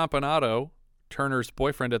 Johnny Stompanato, Turner's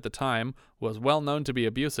boyfriend at the time, was well known to be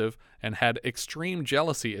abusive and had extreme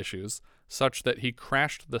jealousy issues, such that he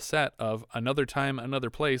crashed the set of Another Time, Another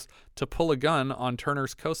Place to pull a gun on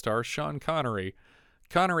Turner's co-star, Sean Connery.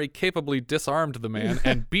 Connery capably disarmed the man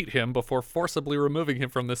and beat him before forcibly removing him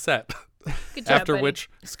from the set. Good job, after buddy. which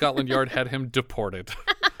Scotland Yard had him deported.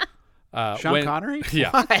 Sean Connery?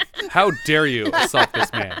 Yeah. Why? How dare you assault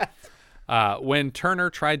this man? When Turner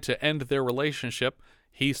tried to end their relationship,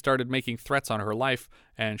 he started making threats on her life,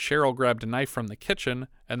 and Cheryl grabbed a knife from the kitchen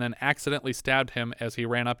and then accidentally stabbed him as he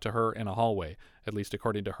ran up to her in a hallway, at least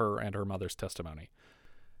according to her and her mother's testimony.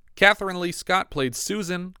 Catherine Lee Scott played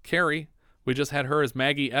Susan Carey. We just had her as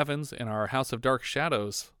Maggie Evans in our House of Dark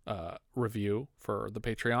Shadows review for the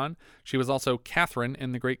Patreon. She was also Catherine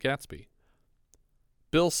in The Great Gatsby.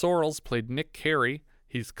 Bill Sorrells played Nick Carey.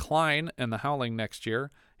 He's Klein in The Howling next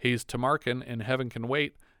year. He's Tamarkin in Heaven Can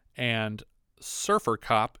Wait, and Surfer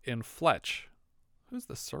Cop in Fletch. Who's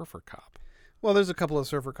the Surfer Cop? Well, there's a couple of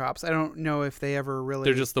surfer cops. I don't know if they ever really...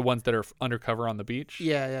 They're just the ones that are undercover on the beach?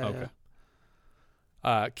 Yeah.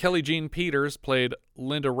 Okay. Kelly Jean Peters played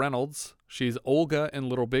Linda Reynolds. She's Olga in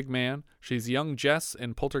Little Big Man. She's young Jess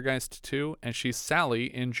in Poltergeist 2, and she's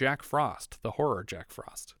Sally in Jack Frost, the horror Jack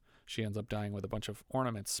Frost. She ends up dying with a bunch of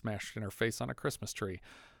ornaments smashed in her face on a Christmas tree.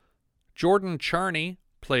 Jordan Charney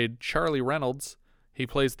played Charlie Reynolds. He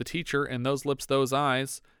plays the teacher in Those Lips, Those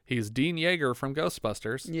Eyes. He's Dean Yeager from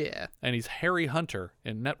Ghostbusters. Yeah. And he's Harry Hunter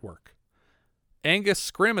in Network.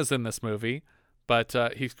 Angus Scrimm is in this movie, but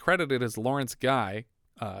he's credited as Lawrence Guy.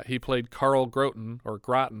 He played Carl Groton, or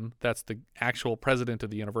Groton. That's the actual president of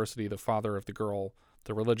the university, the father of the girl,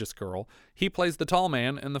 the religious girl. He plays the tall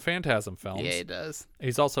man in the Phantasm films. Yeah, he does.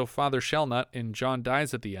 He's also Father Shellnut in John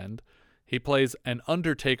Dies at the End. He plays an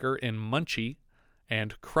Undertaker in Munchie,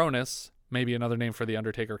 and Cronus, maybe another name for the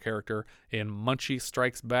Undertaker character, in Munchie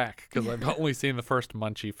Strikes Back, because I've only seen the first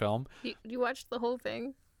Munchie film. You watched the whole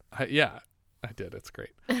thing? Yeah, I did. It's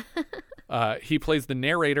great. He plays the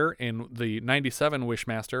narrator in the 97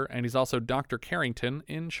 Wishmaster, and he's also Dr. Carrington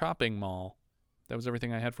in Chopping Mall. That was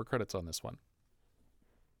everything I had for credits on this one.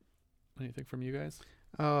 Anything from you guys?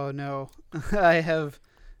 Oh, no. I have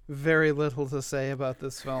very little to say about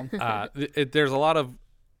this film. There's a lot of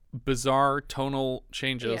bizarre tonal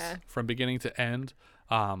changes from beginning to end.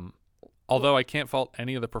 Although I can't fault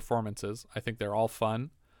any of the performances. I think they're all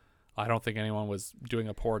fun. I don't think anyone was doing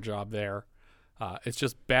a poor job there. It's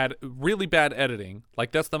just bad, really bad editing.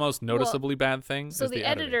 Like, that's the most noticeably bad thing. So the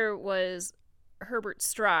editor was Herbert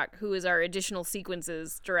Strock, who is our additional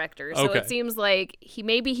sequences director. So it seems like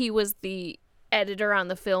he was the editor on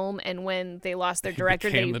the film, and when they lost their director,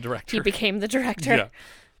 he became the director. Yeah.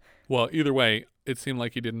 Well, either way, it seemed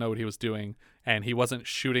like he didn't know what he was doing, and he wasn't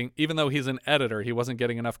shooting. Even though he's an editor, he wasn't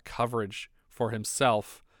getting enough coverage for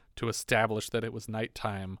himself to establish that it was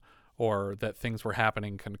nighttime or that things were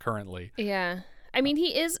happening concurrently. Yeah. I mean,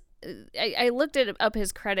 he is... I looked up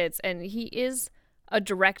his credits, and he is a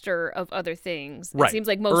director of other things. Right. It seems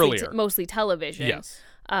like mostly television. Yes.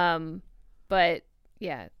 But,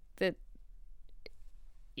 yeah,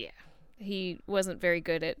 he wasn't very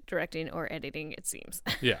good at directing or editing, it seems.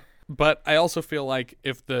 Yeah. But I also feel like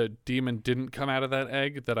if the demon didn't come out of that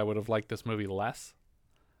egg, that I would have liked this movie less.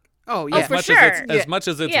 Oh, yeah. As much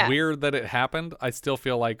as it's weird that it happened, I still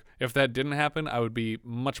feel like if that didn't happen, I would be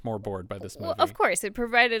much more bored by this movie. Well, of course, it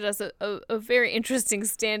provided us a very interesting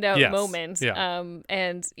standout moment. Yeah.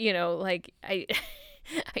 And, like, I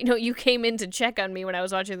know you came in to check on me when I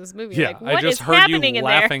was watching this movie. Yeah, like, what I just is heard happening you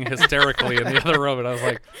laughing hysterically in the other room, and I was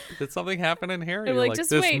like, did something happen in here? I'm like, just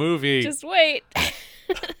this wait, movie. Just wait.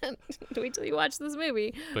 Wait till you watch this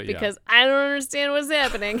movie, But because I don't understand what's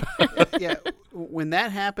happening. Yeah, when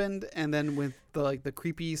that happened, and then with the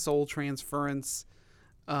creepy soul transference,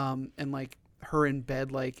 and like her in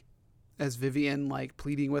bed, like as Vivian like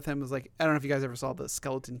pleading with him, was like, I don't know if you guys ever saw The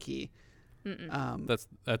Skeleton Key.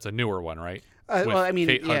 That's a newer one, right? Well, I mean,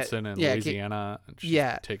 Kate Hudson in Louisiana, and she's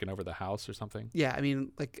taking over the house or something. Yeah, I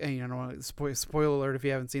mean, like, I don't want to spoiler alert if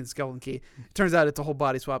you haven't seen Skeleton Key. It turns out it's a whole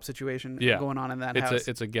body swap situation going on in that house.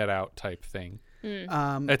 It's a Get Out type thing.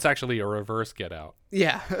 It's actually a reverse Get Out.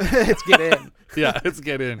 Yeah, it's Get In. Yeah, it's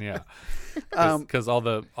Get In. Yeah, because all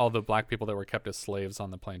the black people that were kept as slaves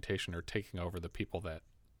on the plantation are taking over the people that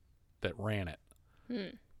ran it.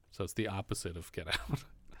 So it's the opposite of Get Out.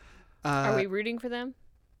 Are we rooting for them?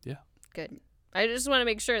 Yeah. Good. I just want to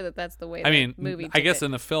make sure that that's the way. Movie. I guess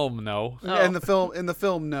in the film, no. Oh. In the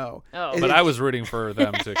film, no. Oh. But I was rooting for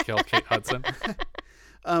them to kill Kate Hudson.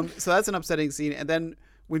 So that's an upsetting scene. And then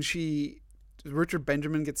when Richard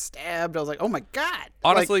Benjamin gets stabbed, I was like, oh my God.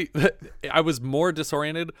 Honestly, I was more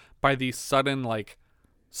disoriented by the sudden, like,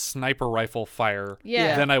 sniper rifle fire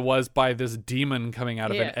than I was by this demon coming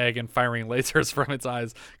out of an egg and firing lasers from its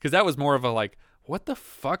eyes. Because that was more of a, like, what the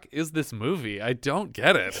fuck is this movie? I don't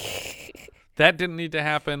get it. That didn't need to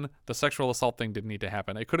happen. The sexual assault thing didn't need to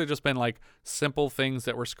happen. It could have just been like simple things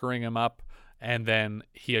that were screwing him up, and then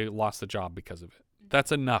he lost the job because of it.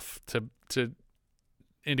 That's enough to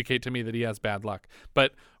indicate to me that he has bad luck.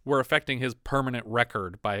 But we're affecting his permanent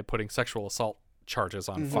record by putting sexual assault charges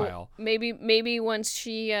on file. Maybe once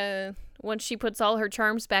she puts all her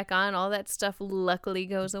charms back on, all that stuff luckily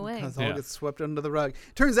goes away. Because all gets swept under the rug.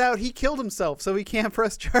 Turns out he killed himself, so he can't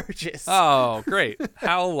press charges. Oh, great.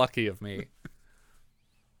 How lucky of me.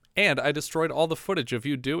 And I destroyed all the footage of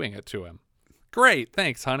you doing it to him. Great.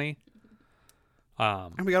 Thanks, honey.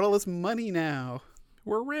 And we got all this money now.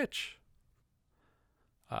 We're rich.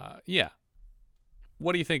 Yeah.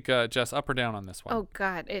 What do you think, Jess, up or down on this one? Oh,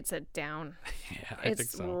 God, it's a down. Yeah, I think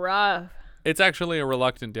so. It's rough. It's actually a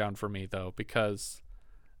reluctant down for me, though, because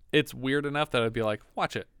it's weird enough that I'd be like,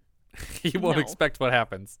 watch it. You won't expect what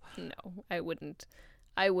happens. No, I wouldn't.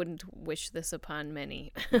 I wouldn't wish this upon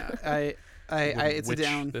many. It's a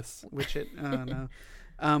down. Witch it. No.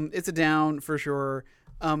 It's a down for sure.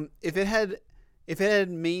 If it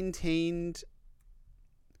had maintained,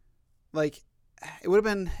 like, it would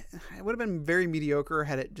have been very mediocre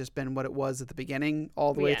had it just been what it was at the beginning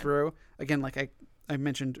all the way through. Again, like I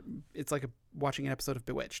mentioned, it's like watching an episode of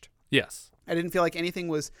Bewitched. Yes. I didn't feel like anything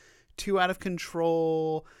was too out of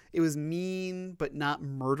control. It was mean but not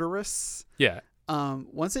murderous. Yeah.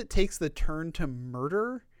 Once it takes the turn to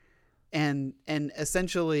murder, and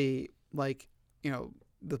essentially, like,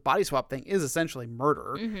 the body swap thing is essentially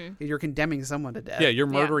murder. Mm-hmm. You're condemning someone to death. Yeah, you're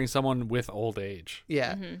murdering someone with old age.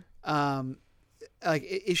 Yeah. Mm-hmm. Like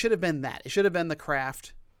it should have been that. It should have been The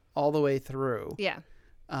Craft all the way through. Yeah.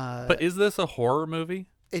 But is this a horror movie?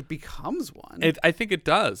 It becomes one. I think it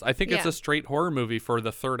does. I think it's a straight horror movie for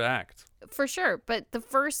the third act. For sure, but the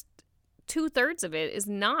first 2/3 of it is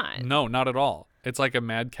not. No, not at all. It's like a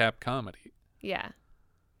madcap comedy. Yeah.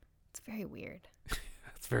 It's very weird.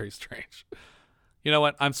 It's very strange. You know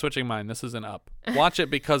what? I'm switching mine. This is an up. Watch it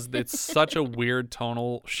because it's such a weird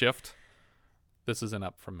tonal shift This is an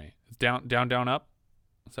up from me. It's down, down, down, up.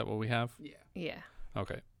 Is that what we have? Yeah.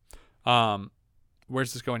 Okay.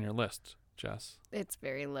 Where's this go on your list, Jess? It's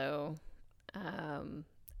very low.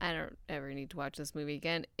 I don't ever need to watch this movie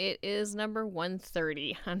again. It is number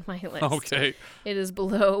 130 on my list. Okay. It is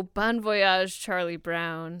below Bon Voyage, Charlie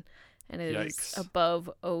Brown, and it is Yikes. above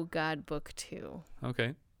Oh God, Book 2.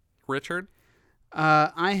 Okay. Richard?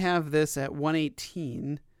 I have this at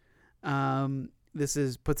 118.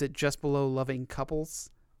 This puts it just below Loving Couples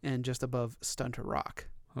and just above Stunter Rock.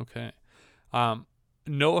 Okay.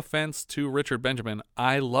 No offense to Richard Benjamin.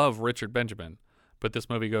 I love Richard Benjamin, but this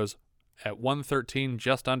movie goes at 113,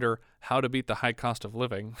 just under How to Beat the High Cost of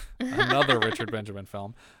Living, another Richard Benjamin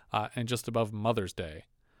film, and just above Mother's Day.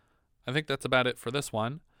 I think that's about it for this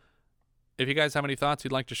one. If you guys have any thoughts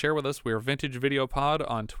you'd like to share with us, we're Vintage Video Pod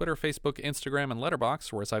on Twitter, Facebook, Instagram, and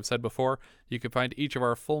Letterboxd, where, as I've said before, you can find each of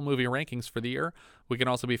our full movie rankings for the year. We can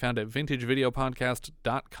also be found at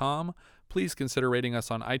vintagevideopodcast.com. Please consider rating us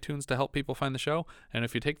on iTunes to help people find the show, and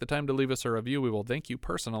if you take the time to leave us a review, we will thank you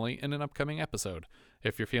personally in an upcoming episode.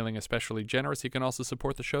 If you're feeling especially generous, you can also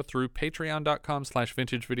support the show through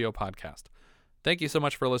patreon.com/vintagevideopodcast. Thank you so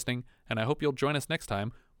much for listening, and I hope you'll join us next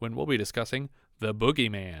time when we'll be discussing The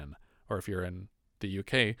Boogeyman, or if you're in the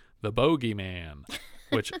UK, The Bogeyman,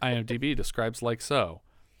 which IMDb describes like so.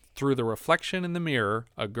 Through the reflection in the mirror,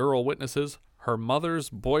 a girl witnesses her mother's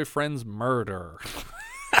boyfriend's murder.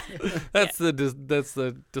 That's the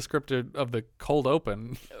descriptor of the cold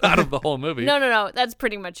open out of the whole movie. No. That's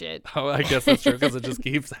pretty much it. Oh, I guess that's true because it just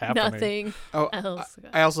keeps happening. Nothing else.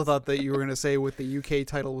 I also thought that you were going to say with the UK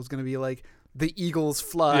title was going to be like The Eagles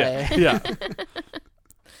Fly. Yeah.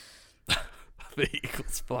 The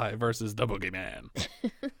Eagles Fly versus the Boogeyman.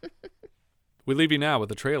 We leave you now with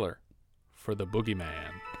a trailer for The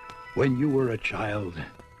Boogeyman. When you were a child,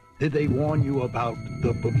 did they warn you about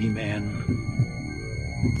the Boogeyman?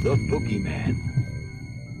 The Boogeyman.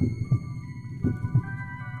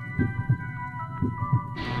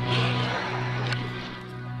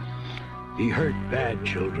 He hurt bad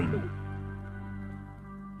children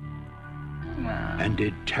and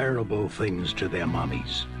did terrible things to their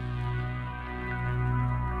mommies.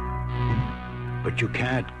 But you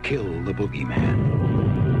can't kill the Boogeyman.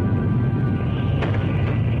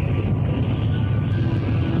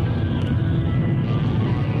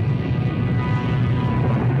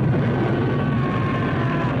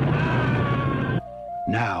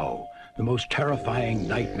 Now, the most terrifying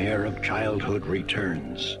nightmare of childhood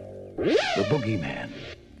returns. The Boogeyman.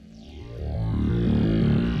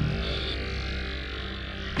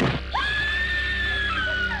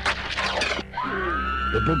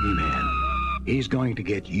 The Boogeyman. He's going to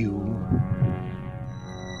get you.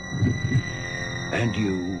 And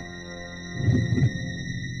you.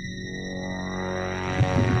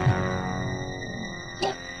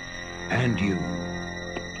 And you.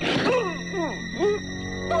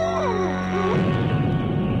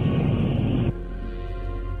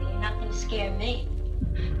 You're not going to scare me.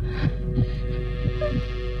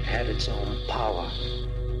 Had its own power.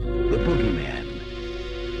 The Boogeyman.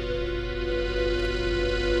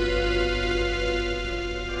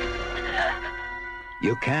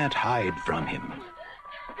 You can't hide from him.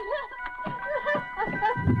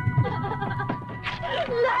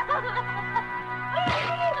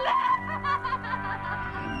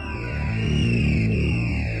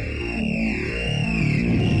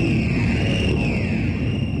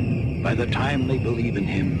 By the time they believe in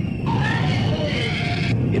him,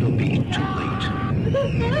 it'll be too late.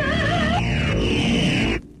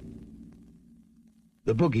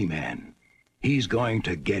 The Boogeyman, he's going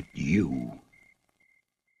to get you.